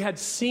 If they had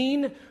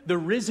seen the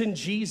risen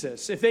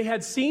Jesus, if they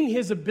had seen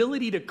his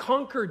ability to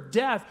conquer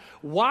death,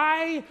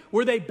 why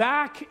were they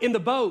back in the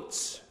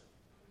boats?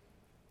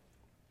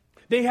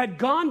 They had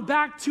gone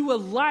back to a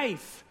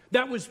life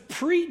that was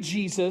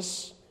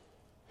pre-Jesus,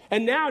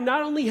 and now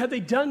not only had they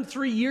done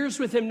 3 years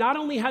with him, not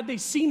only had they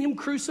seen him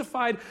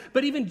crucified,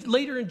 but even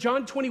later in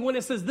John 21,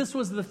 it says this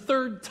was the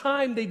 3rd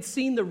time they'd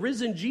seen the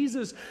risen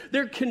Jesus.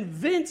 They're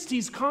convinced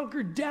he's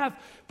conquered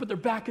death, but they're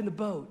back in the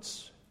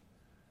boats.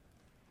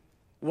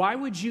 Why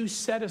would you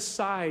set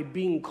aside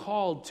being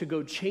called to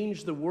go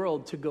change the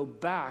world to go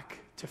back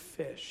to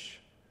fish?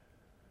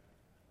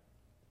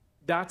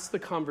 That's the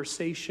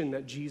conversation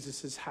that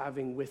Jesus is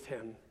having with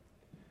him.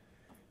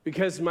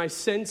 Because my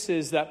sense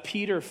is that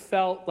Peter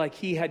felt like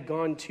he had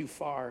gone too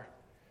far.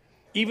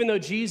 Even though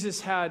Jesus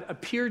had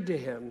appeared to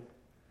him,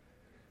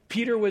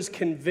 Peter was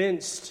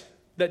convinced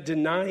that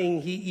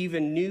denying he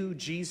even knew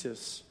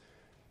Jesus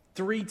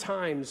 3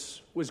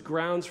 times was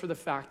grounds for the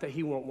fact that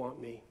he won't want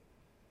me.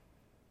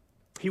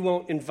 He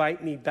won't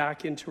invite me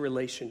back into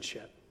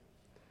relationship.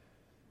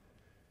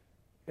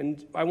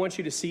 And I want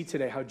you to see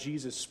today how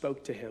Jesus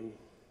spoke to him.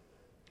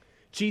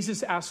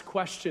 Jesus asked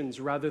questions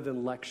rather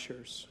than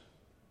lectures.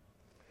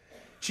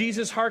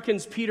 Jesus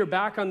hearkens Peter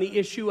back on the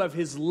issue of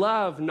his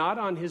love, not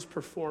on his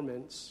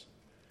performance.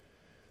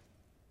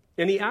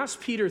 And he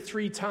asked Peter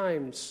 3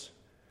 times,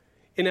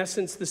 in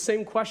essence, the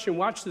same question.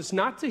 Watch this,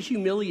 not to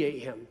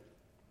humiliate him.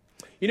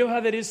 You know how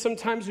that is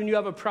sometimes when you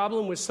have a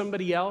problem with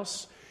somebody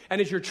else,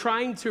 and as you're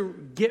trying to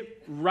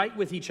get right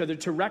with each other,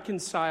 to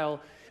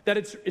reconcile, that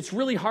it's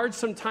really hard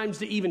sometimes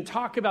to even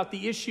talk about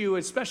the issue,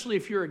 especially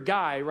if you're a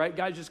guy, right?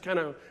 Guys just kind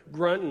of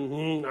grunt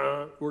and,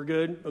 we're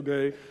good,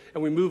 okay,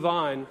 and we move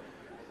on.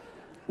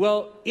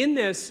 Well, in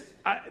this,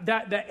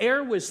 the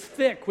air was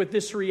thick with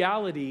this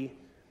reality,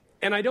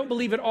 and I don't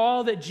believe at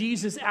all that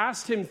Jesus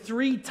asked him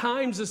 3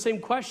 times the same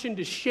question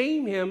to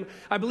shame him.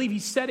 I believe he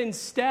said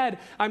instead,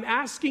 "I'm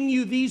asking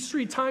you these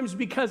 3 times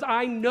because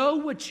I know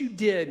what you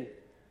did.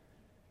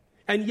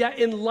 And yet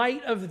in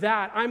light of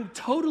that, I'm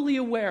totally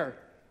aware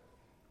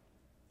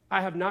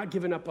I have not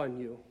given up on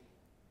you.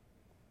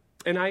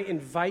 And I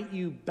invite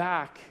you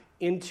back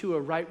into a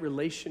right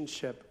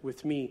relationship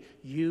with me.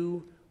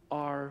 You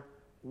are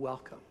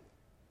welcome."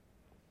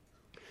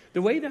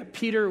 The way that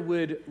Peter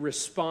would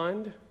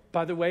respond,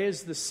 by the way,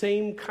 is the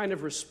same kind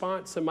of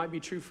response that might be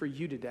true for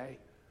you today.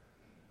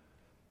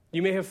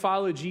 You may have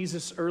followed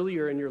Jesus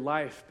earlier in your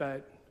life,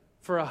 but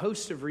for a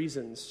host of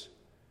reasons,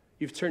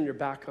 you've turned your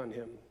back on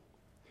him.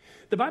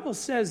 The Bible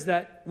says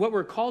that what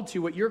we're called to,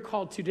 what you're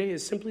called to today,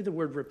 is simply the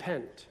word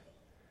repent.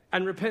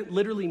 And repent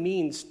literally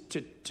means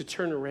to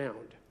turn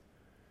around.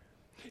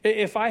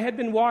 If I had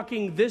been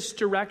walking this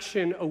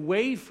direction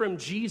away from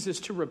Jesus,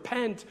 to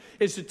repent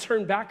is to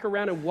turn back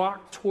around and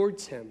walk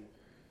towards him.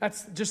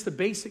 That's just the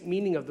basic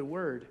meaning of the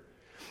word.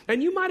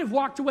 And you might have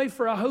walked away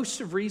for a host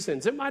of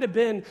reasons. It might have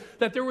been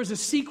that there was a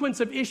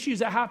sequence of issues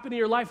that happened in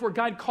your life where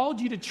God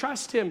called you to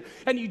trust him,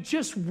 and you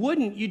just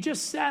wouldn't. You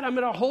just said, I'm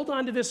going to hold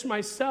on to this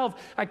myself.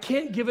 I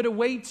can't give it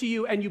away to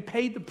you, and you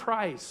paid the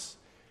price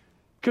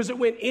because it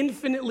went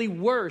infinitely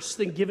worse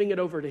than giving it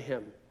over to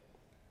him.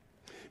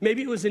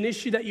 Maybe it was an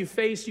issue that you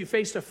faced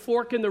a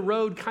fork in the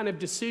road kind of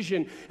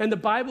decision, and the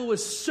Bible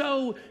was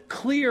so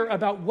clear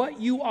about what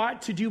you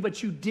ought to do,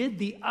 but you did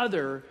the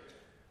other,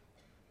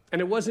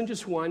 and it wasn't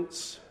just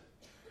once.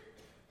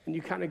 And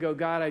you kind of go,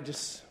 God,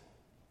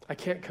 I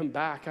can't come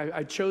back.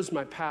 I chose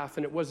my path,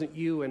 and it wasn't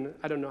you, and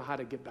I don't know how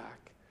to get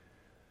back.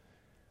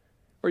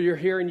 Or you're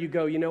here and you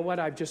go, you know what?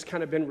 I've just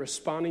kind of been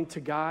responding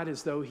to God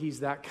as though he's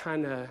that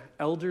kind of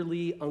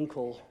elderly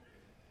uncle.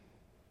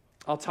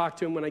 I'll talk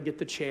to him when I get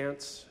the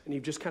chance, and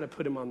you've just kind of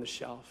put him on the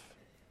shelf.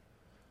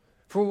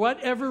 For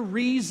whatever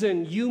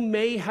reason you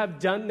may have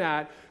done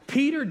that,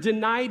 Peter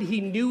denied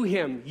he knew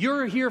him.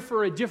 You're here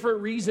for a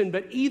different reason,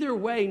 but either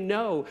way,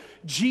 no.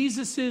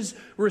 Jesus'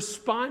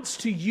 response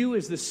to you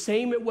is the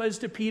same it was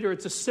to Peter.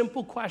 It's a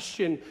simple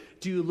question: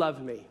 do you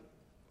love me?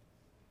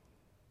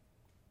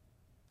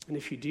 And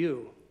if you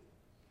do,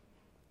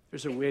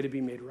 there's a way to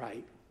be made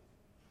right.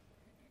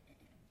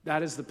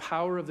 That is the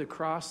power of the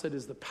cross. That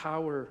is the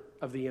power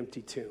of the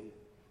empty tomb.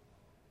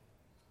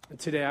 And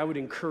today I would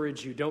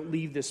encourage you, don't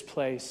leave this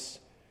place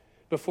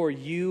before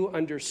you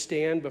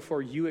understand,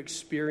 before you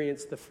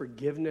experience the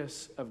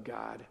forgiveness of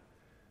God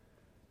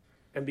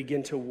and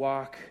begin to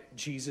walk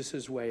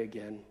Jesus' way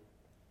again.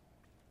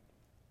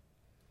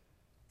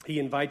 He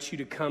invites you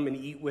to come and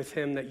eat with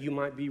him that you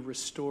might be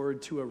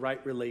restored to a right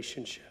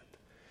relationship.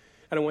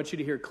 And I want you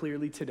to hear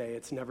clearly today,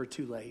 it's never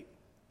too late.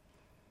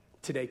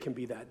 Today can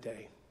be that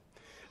day.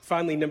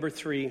 Finally, number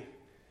 3,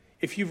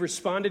 if you've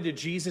responded to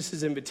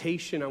Jesus'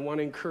 invitation, I want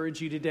to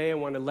encourage you today. I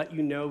want to let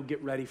you know,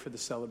 get ready for the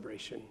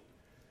celebration.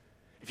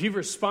 If you've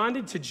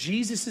responded to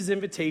Jesus'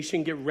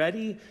 invitation, get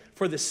ready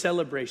for the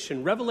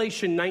celebration.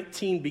 Revelation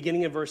 19,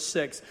 beginning in verse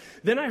 6.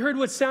 Then I heard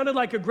what sounded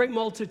like a great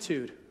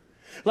multitude,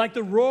 like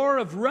the roar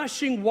of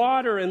rushing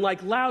water and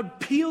like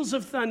loud peals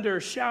of thunder,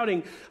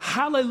 shouting,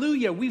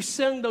 Hallelujah. We've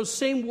sung those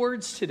same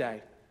words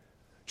today,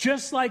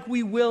 just like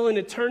we will in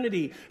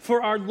eternity.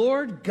 For our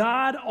Lord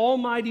God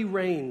Almighty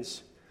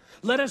reigns.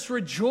 Let us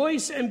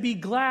rejoice and be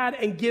glad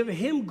and give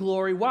him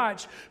glory.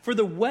 Watch, for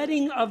the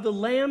wedding of the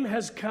Lamb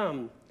has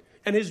come,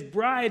 and his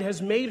bride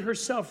has made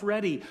herself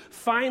ready.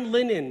 Fine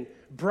linen,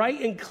 bright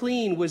and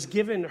clean, was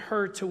given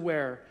her to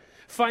wear.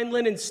 Fine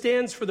linen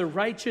stands for the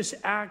righteous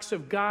acts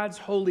of God's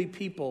holy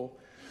people.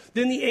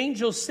 Then the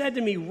angel said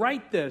to me,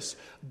 write this: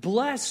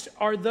 blessed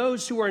are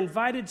those who are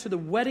invited to the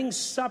wedding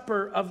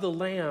supper of the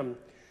Lamb.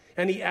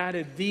 And he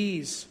added,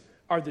 these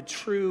are the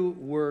true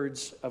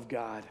words of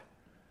God.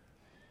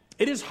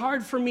 It is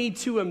hard for me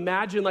to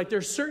imagine, like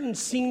there's certain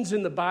scenes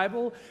in the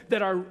Bible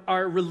that are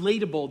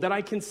relatable, that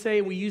I can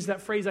say, we use that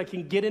phrase, I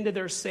can get into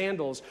their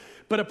sandals.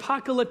 But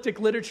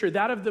apocalyptic literature,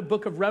 that of the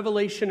book of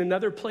Revelation and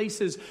other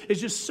places, is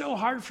just so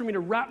hard for me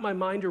to wrap my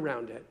mind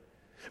around it.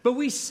 But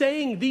we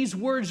sang these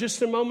words just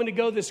a moment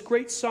ago. This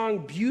great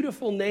song,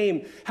 Beautiful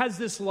Name, has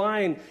this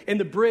line in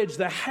the bridge: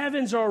 the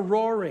heavens are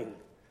roaring,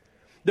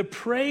 the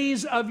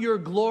praise of your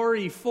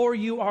glory, for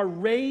you are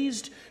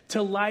raised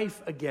to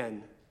life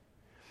again.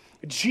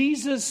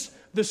 Jesus,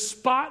 the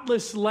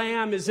spotless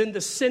Lamb, is in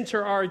the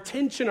center. Our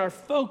attention, our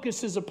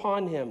focus is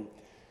upon him.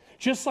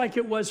 Just like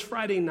it was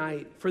Friday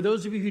night. For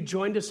those of you who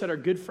joined us at our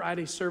Good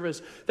Friday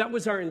service, that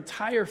was our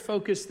entire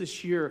focus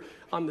this year,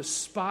 on the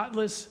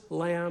spotless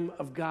Lamb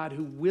of God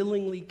who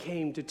willingly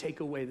came to take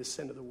away the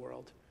sin of the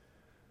world.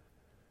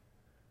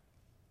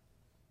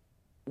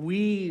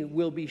 We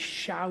will be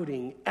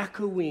shouting,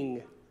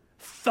 echoing,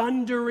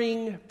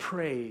 thundering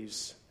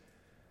praise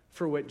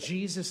for what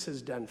Jesus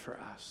has done for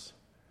us,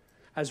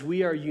 as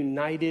we are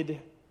united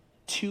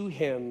to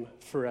him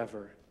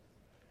forever.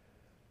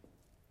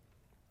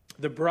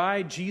 The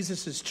bride,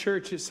 Jesus'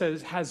 church, it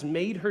says, has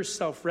made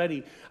herself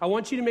ready. I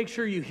want you to make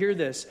sure you hear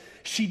this.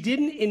 She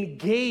didn't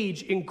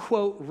engage in,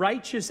 quote,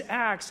 righteous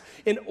acts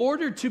in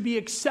order to be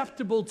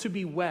acceptable to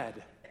be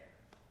wed.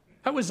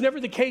 That was never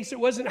the case. It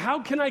wasn't,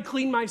 how can I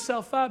clean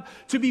myself up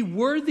to be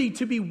worthy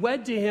to be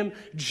wed to him?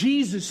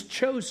 Jesus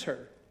chose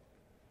her.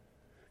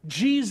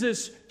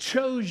 Jesus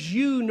chose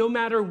you no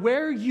matter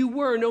where you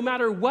were, no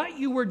matter what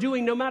you were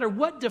doing, no matter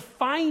what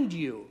defined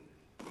you.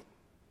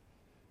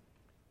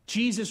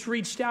 Jesus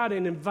reached out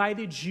and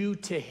invited you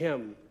to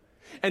him.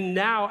 And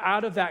now,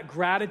 out of that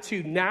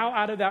gratitude, now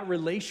out of that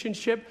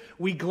relationship,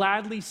 we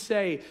gladly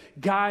say,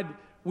 God,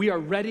 we are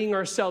readying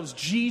ourselves.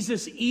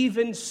 Jesus,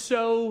 even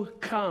so,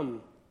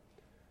 come.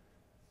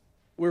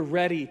 We're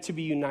ready to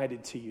be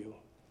united to you.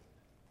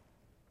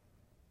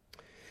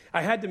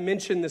 I had to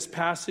mention this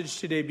passage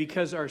today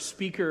because our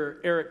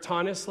speaker, Eric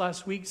Tanis,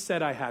 last week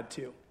said I had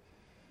to.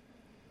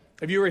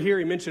 If you were here,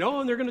 he mentioned,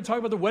 and they're going to talk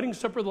about the wedding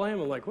supper of the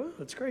Lamb. I'm like, well,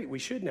 that's great. We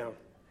should now.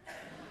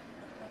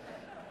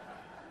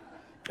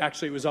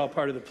 Actually, it was all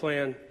part of the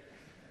plan.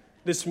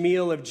 This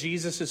meal of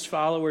Jesus'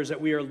 followers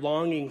that we are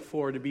longing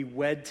for to be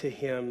wed to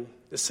him,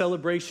 the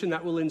celebration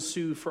that will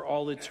ensue for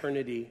all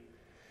eternity.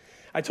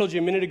 I told you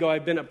a minute ago,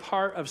 I've been a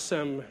part of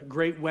some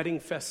great wedding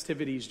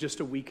festivities just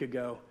a week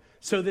ago.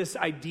 So this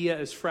idea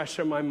is fresh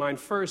on my mind.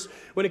 First,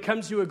 when it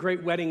comes to a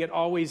great wedding, it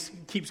always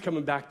keeps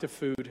coming back to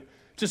food.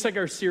 Just like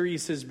our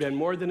series has been,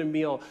 more than a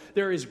meal,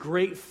 there is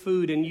great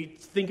food. And you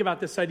think about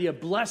this idea,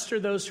 blessed are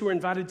those who are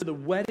invited to the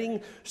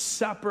wedding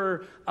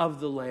supper of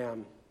the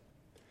Lamb.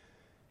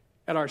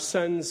 At our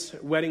son's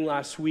wedding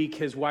last week,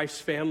 his wife's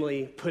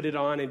family put it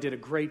on and did a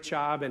great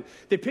job. And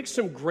they picked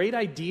some great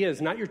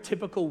ideas, not your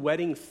typical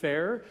wedding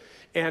fare.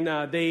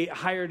 And they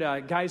hired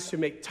guys to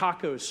make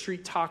tacos,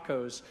 street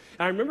tacos.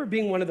 And I remember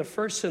being one of the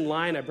first in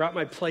line. I brought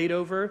my plate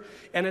over.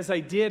 And as I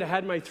did, I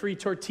had my 3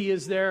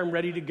 tortillas there. I'm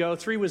ready to go.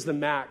 3 was the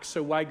max,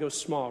 so why go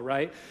small,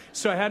 right?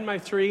 So I had my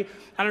 3.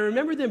 And I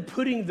remember them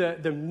putting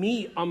the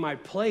meat on my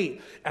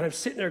plate. And I'm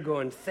sitting there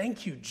going,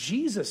 thank you,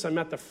 Jesus. I'm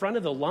at the front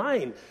of the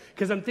line.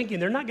 Because I'm thinking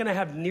they're not going to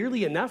have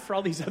nearly enough for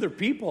all these other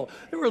people.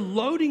 They were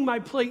loading my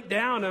plate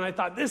down. And I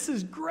thought, this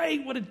is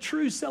great. What a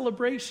true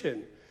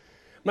celebration.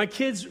 My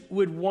kids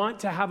would want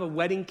to have a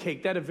wedding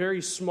cake. They had a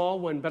very small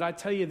one, but I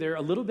tell you, they're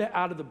a little bit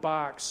out of the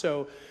box.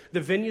 So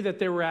the venue that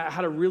they were at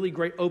had a really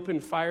great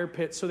open fire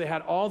pit, so they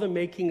had all the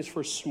makings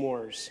for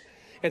s'mores.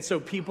 And so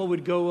people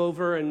would go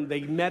over, and they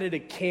met at a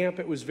camp.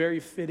 It was very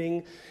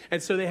fitting.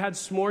 And so they had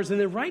s'mores. And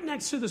then right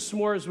next to the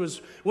s'mores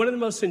was one of the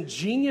most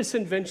ingenious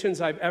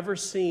inventions I've ever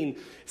seen,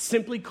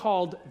 simply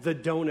called the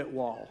donut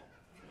wall.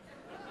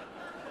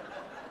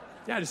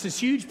 Yeah, it's this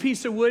huge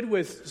piece of wood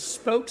with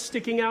spokes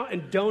sticking out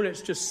and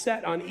donuts just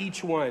set on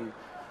each one.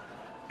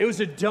 It was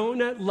a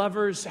donut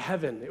lover's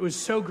heaven. It was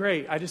so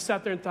great. I just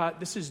sat there and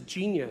thought, this is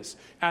genius,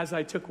 as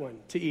I took one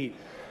to eat.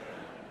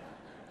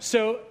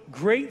 So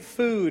great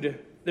food,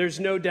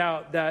 there's no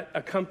doubt, that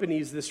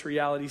accompanies this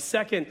reality.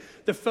 Second,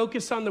 the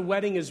focus on the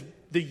wedding is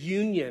the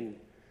union,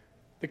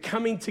 the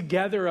coming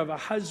together of a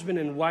husband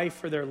and wife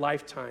for their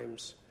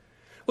lifetimes.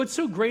 What's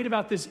so great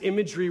about this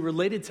imagery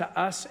related to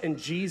us and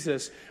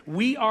Jesus,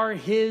 we are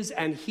his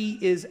and he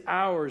is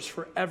ours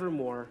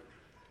forevermore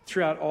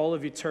throughout all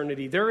of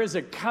eternity. There is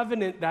a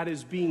covenant that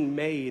is being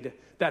made,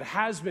 that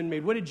has been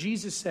made. What did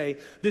Jesus say?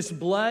 This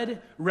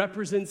blood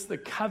represents the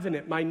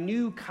covenant, my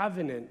new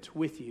covenant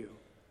with you.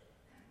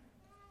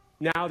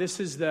 Now this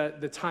is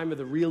the time of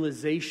the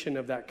realization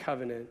of that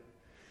covenant.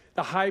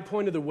 The high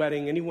point of the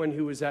wedding, anyone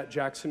who was at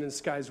Jackson and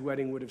Sky's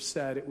wedding would have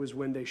said it was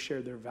when they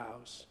shared their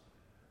vows.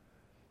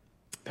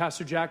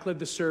 Pastor Jack led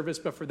the service,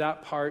 but for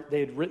that part,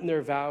 they had written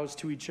their vows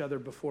to each other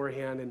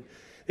beforehand, and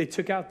they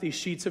took out these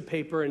sheets of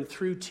paper and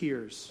through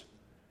tears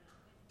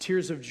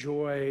of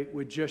joy,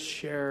 would just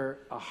share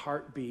a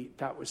heartbeat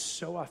that was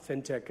so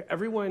authentic.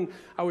 Everyone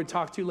I would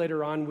talk to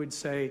later on would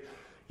say,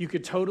 you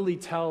could totally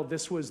tell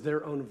this was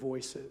their own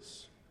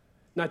voices.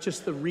 Not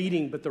just the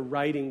reading, but the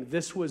writing.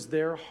 This was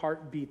their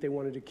heartbeat they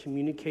wanted to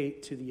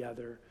communicate to the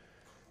other,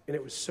 and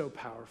it was so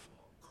powerful.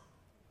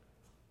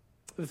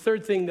 The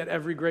third thing that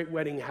every great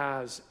wedding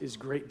has is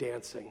great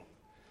dancing.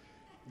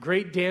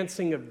 Great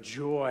dancing of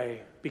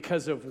joy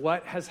because of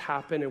what has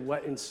happened and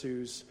what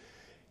ensues.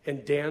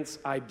 And dance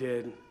I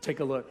did. Take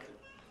a look.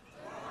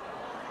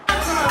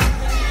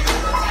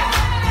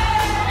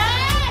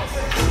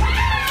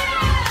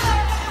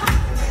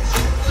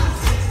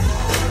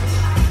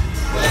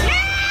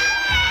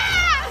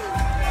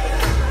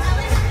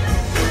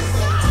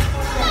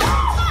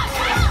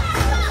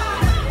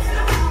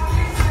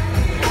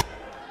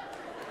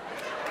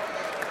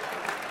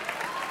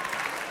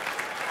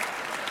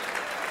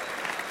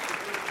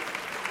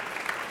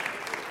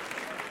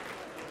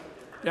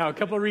 Now, a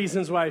couple of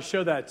reasons why I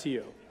show that to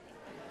you.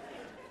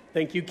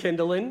 Thank you,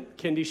 Kendallin.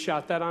 Kendi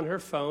shot that on her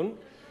phone.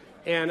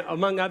 And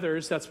among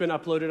others, that's been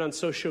uploaded on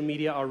social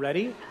media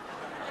already.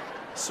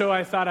 So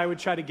I thought I would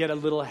try to get a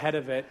little ahead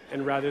of it,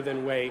 and rather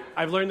than wait.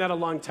 I've learned that a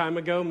long time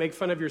ago. Make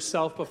fun of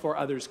yourself before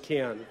others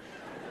can.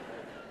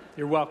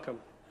 You're welcome.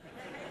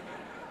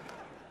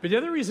 But the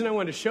other reason I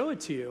wanted to show it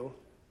to you,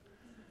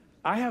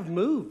 I have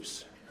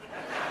moves.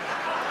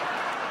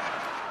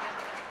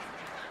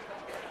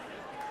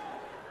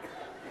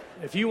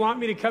 If you want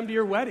me to come to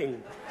your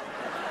wedding,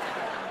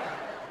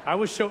 I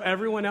will show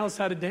everyone else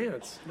how to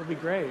dance. It'll be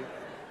great.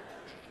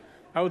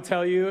 I will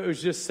tell you, it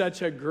was just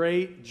such a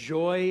great,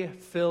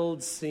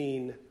 joy-filled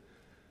scene.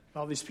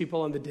 All these people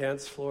on the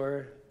dance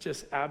floor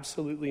just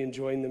absolutely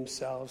enjoying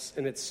themselves,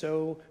 and it's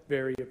so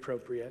very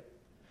appropriate.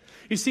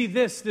 You see,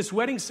 this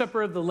wedding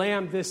supper of the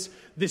Lamb,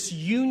 this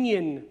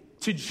union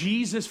to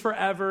Jesus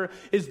forever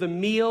is the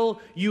meal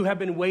you have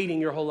been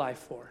waiting your whole life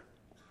for.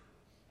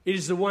 It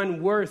is the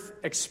one worth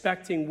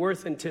expecting,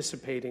 worth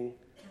anticipating.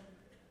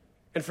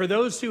 And for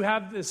those who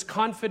have this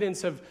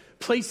confidence of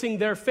placing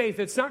their faith,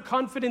 it's not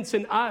confidence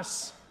in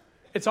us.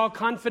 It's all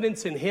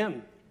confidence in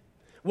him.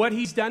 what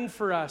he's done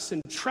for us,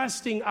 and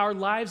trusting our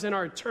lives and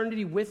our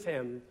eternity with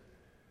him.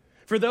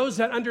 For those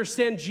that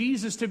understand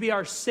Jesus to be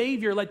our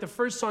Savior, like the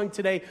first song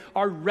today,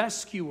 our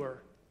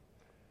rescuer,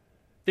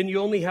 then you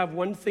only have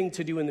one thing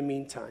to do in the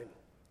meantime.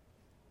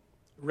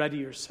 Ready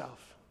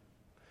yourself.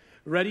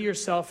 Ready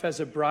yourself as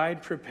a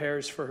bride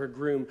prepares for her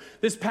groom.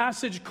 This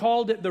passage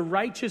called it the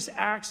righteous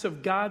acts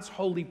of God's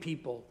holy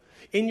people.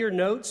 In your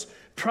notes,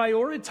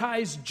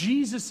 prioritize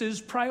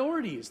Jesus's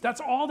priorities.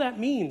 That's all that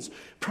means.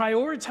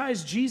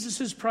 Prioritize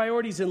Jesus's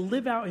priorities and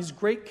live out his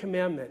great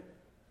commandment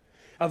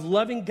of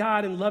loving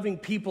God and loving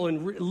people,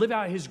 and live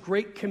out his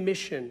great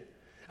commission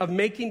of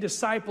making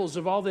disciples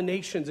of all the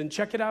nations. And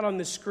check it out on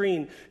the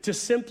screen. To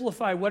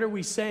simplify, what are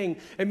we saying?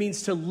 It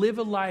means to live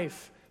a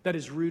life that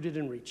is rooted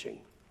in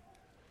reaching.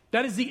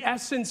 That is the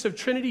essence of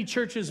Trinity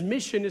Church's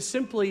mission, is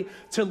simply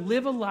to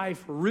live a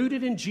life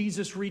rooted in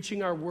Jesus,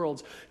 reaching our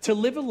worlds. To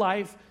live a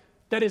life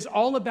that is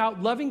all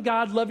about loving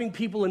God, loving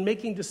people, and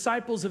making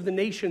disciples of the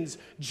nations.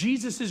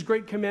 Jesus'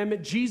 great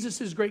commandment,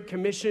 Jesus' great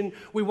commission.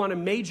 We want to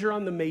major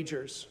on the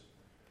majors.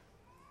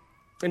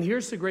 And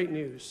here's the great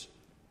news.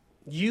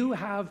 You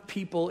have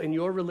people in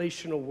your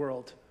relational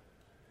world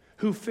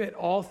who fit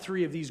all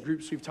three of these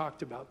groups we've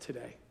talked about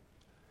today.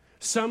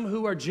 Some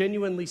who are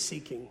genuinely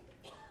seeking.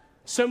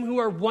 Some who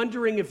are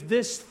wondering if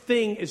this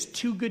thing is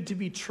too good to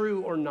be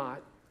true or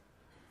not.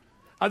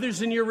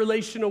 Others in your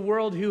relational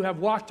world who have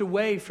walked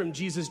away from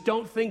Jesus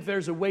don't think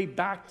there's a way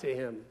back to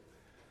him.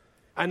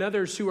 And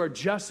others who are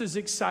just as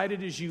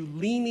excited as you,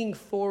 leaning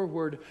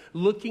forward,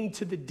 looking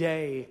to the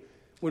day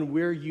when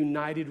we're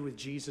united with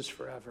Jesus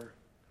forever.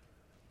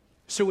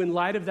 So in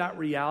light of that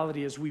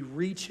reality, as we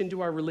reach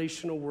into our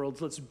relational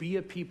worlds, let's be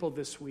a people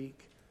this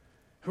week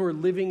who are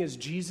living as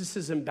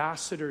Jesus'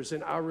 ambassadors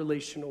in our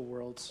relational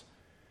worlds,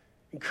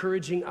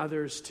 encouraging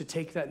others to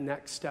take that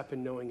next step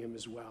in knowing him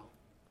as well.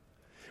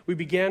 We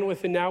began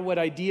with the now what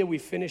idea. We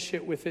finish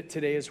it with it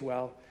today as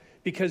well.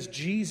 Because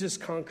Jesus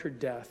conquered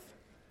death,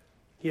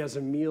 he has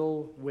a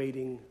meal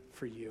waiting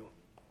for you.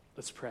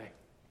 Let's pray.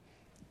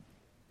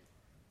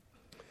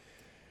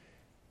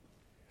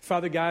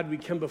 Father God, we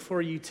come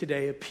before you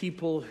today, a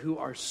people who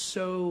are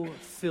so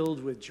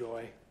filled with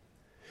joy.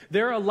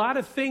 There are a lot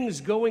of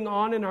things going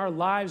on in our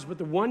lives, but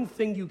the one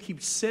thing you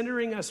keep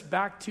centering us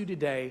back to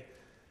today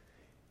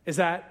is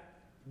that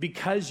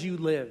because you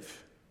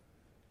live,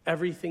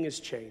 everything has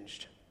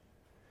changed.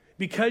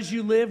 Because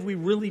you live, we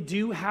really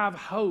do have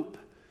hope.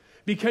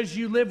 Because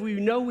you live, we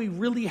know we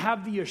really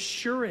have the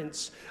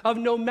assurance of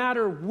no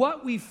matter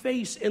what we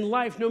face in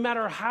life, no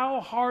matter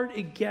how hard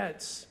it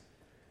gets,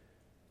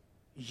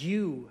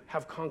 you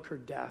have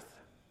conquered death.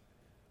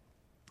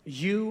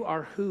 You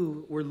are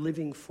who we're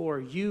living for.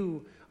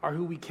 You are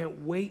who we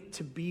can't wait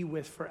to be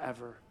with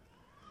forever.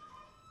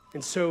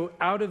 And so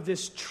out of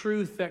this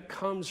truth that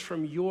comes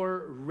from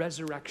your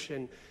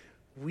resurrection,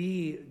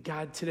 we,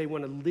 God, today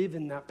want to live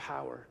in that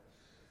power.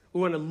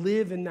 We want to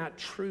live in that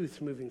truth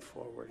moving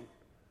forward.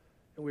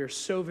 And we are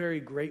so very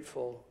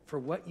grateful for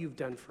what you've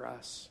done for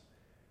us.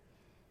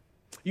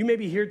 You may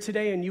be here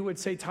today and you would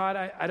say, Todd,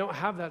 I don't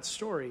have that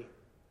story.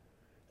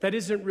 That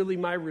isn't really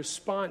my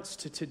response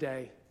to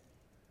today.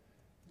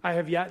 I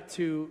have yet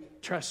to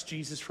trust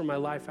Jesus for my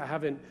life. I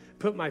haven't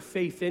put my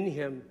faith in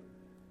him.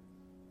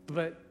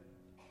 But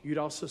you'd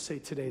also say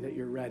today that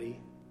you're ready.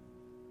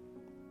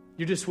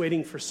 You're just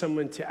waiting for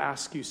someone to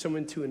ask you,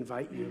 someone to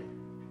invite you.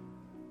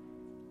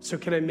 So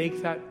can I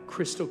make that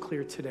crystal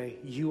clear today?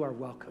 You are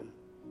welcome.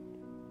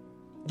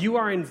 You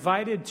are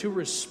invited to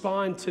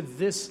respond to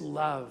this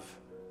love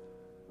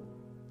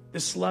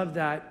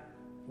that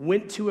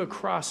went to a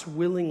cross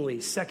willingly.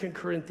 2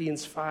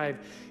 Corinthians 5,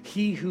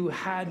 he who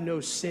had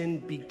no sin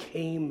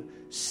became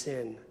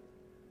sin.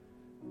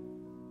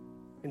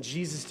 And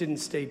Jesus didn't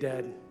stay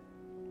dead,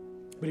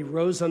 but he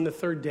rose on the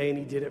third day and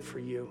he did it for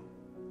you.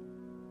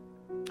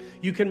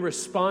 You can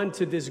respond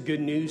to this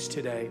good news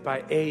today by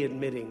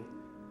admitting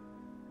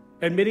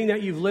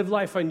that you've lived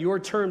life on your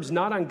terms,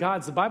 not on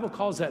God's. The Bible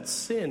calls that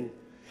sin.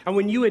 And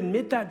when you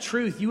admit that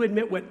truth, you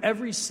admit what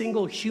every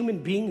single human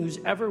being who's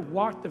ever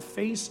walked the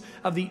face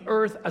of the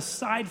earth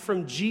aside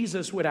from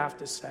Jesus would have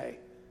to say.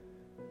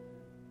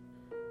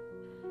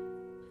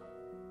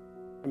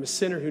 I'm a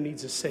sinner who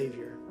needs a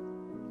Savior.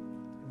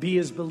 B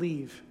is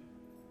believe.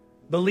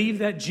 Believe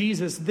that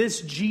Jesus, this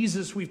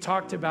Jesus we've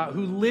talked about,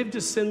 who lived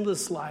a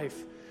sinless life,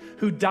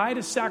 who died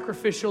a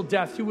sacrificial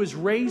death, who was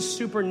raised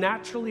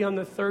supernaturally on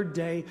the third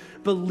day,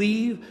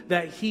 believe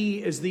that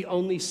he is the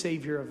only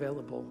Savior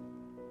available.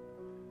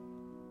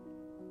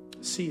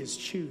 C is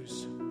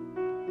choose.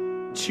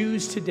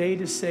 Choose today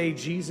to say,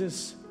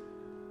 Jesus,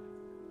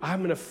 I'm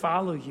going to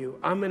follow you.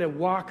 I'm going to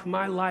walk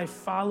my life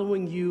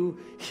following you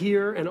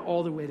here and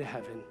all the way to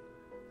heaven.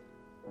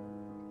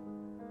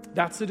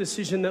 That's the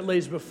decision that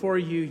lays before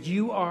you.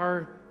 You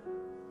are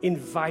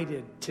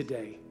invited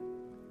today.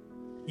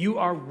 You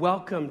are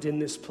welcomed in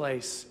this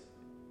place.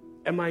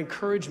 And my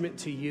encouragement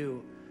to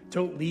you,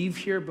 don't leave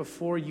here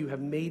before you have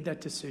made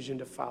that decision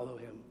to follow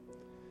him.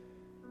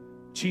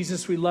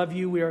 Jesus, we love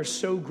you. We are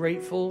so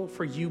grateful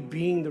for you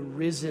being the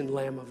risen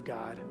Lamb of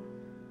God.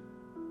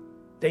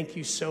 Thank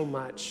you so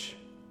much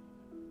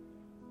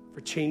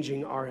for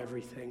changing our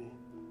everything.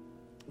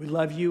 We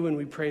love you and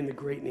we pray in the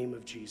great name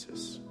of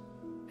Jesus.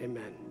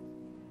 Amen.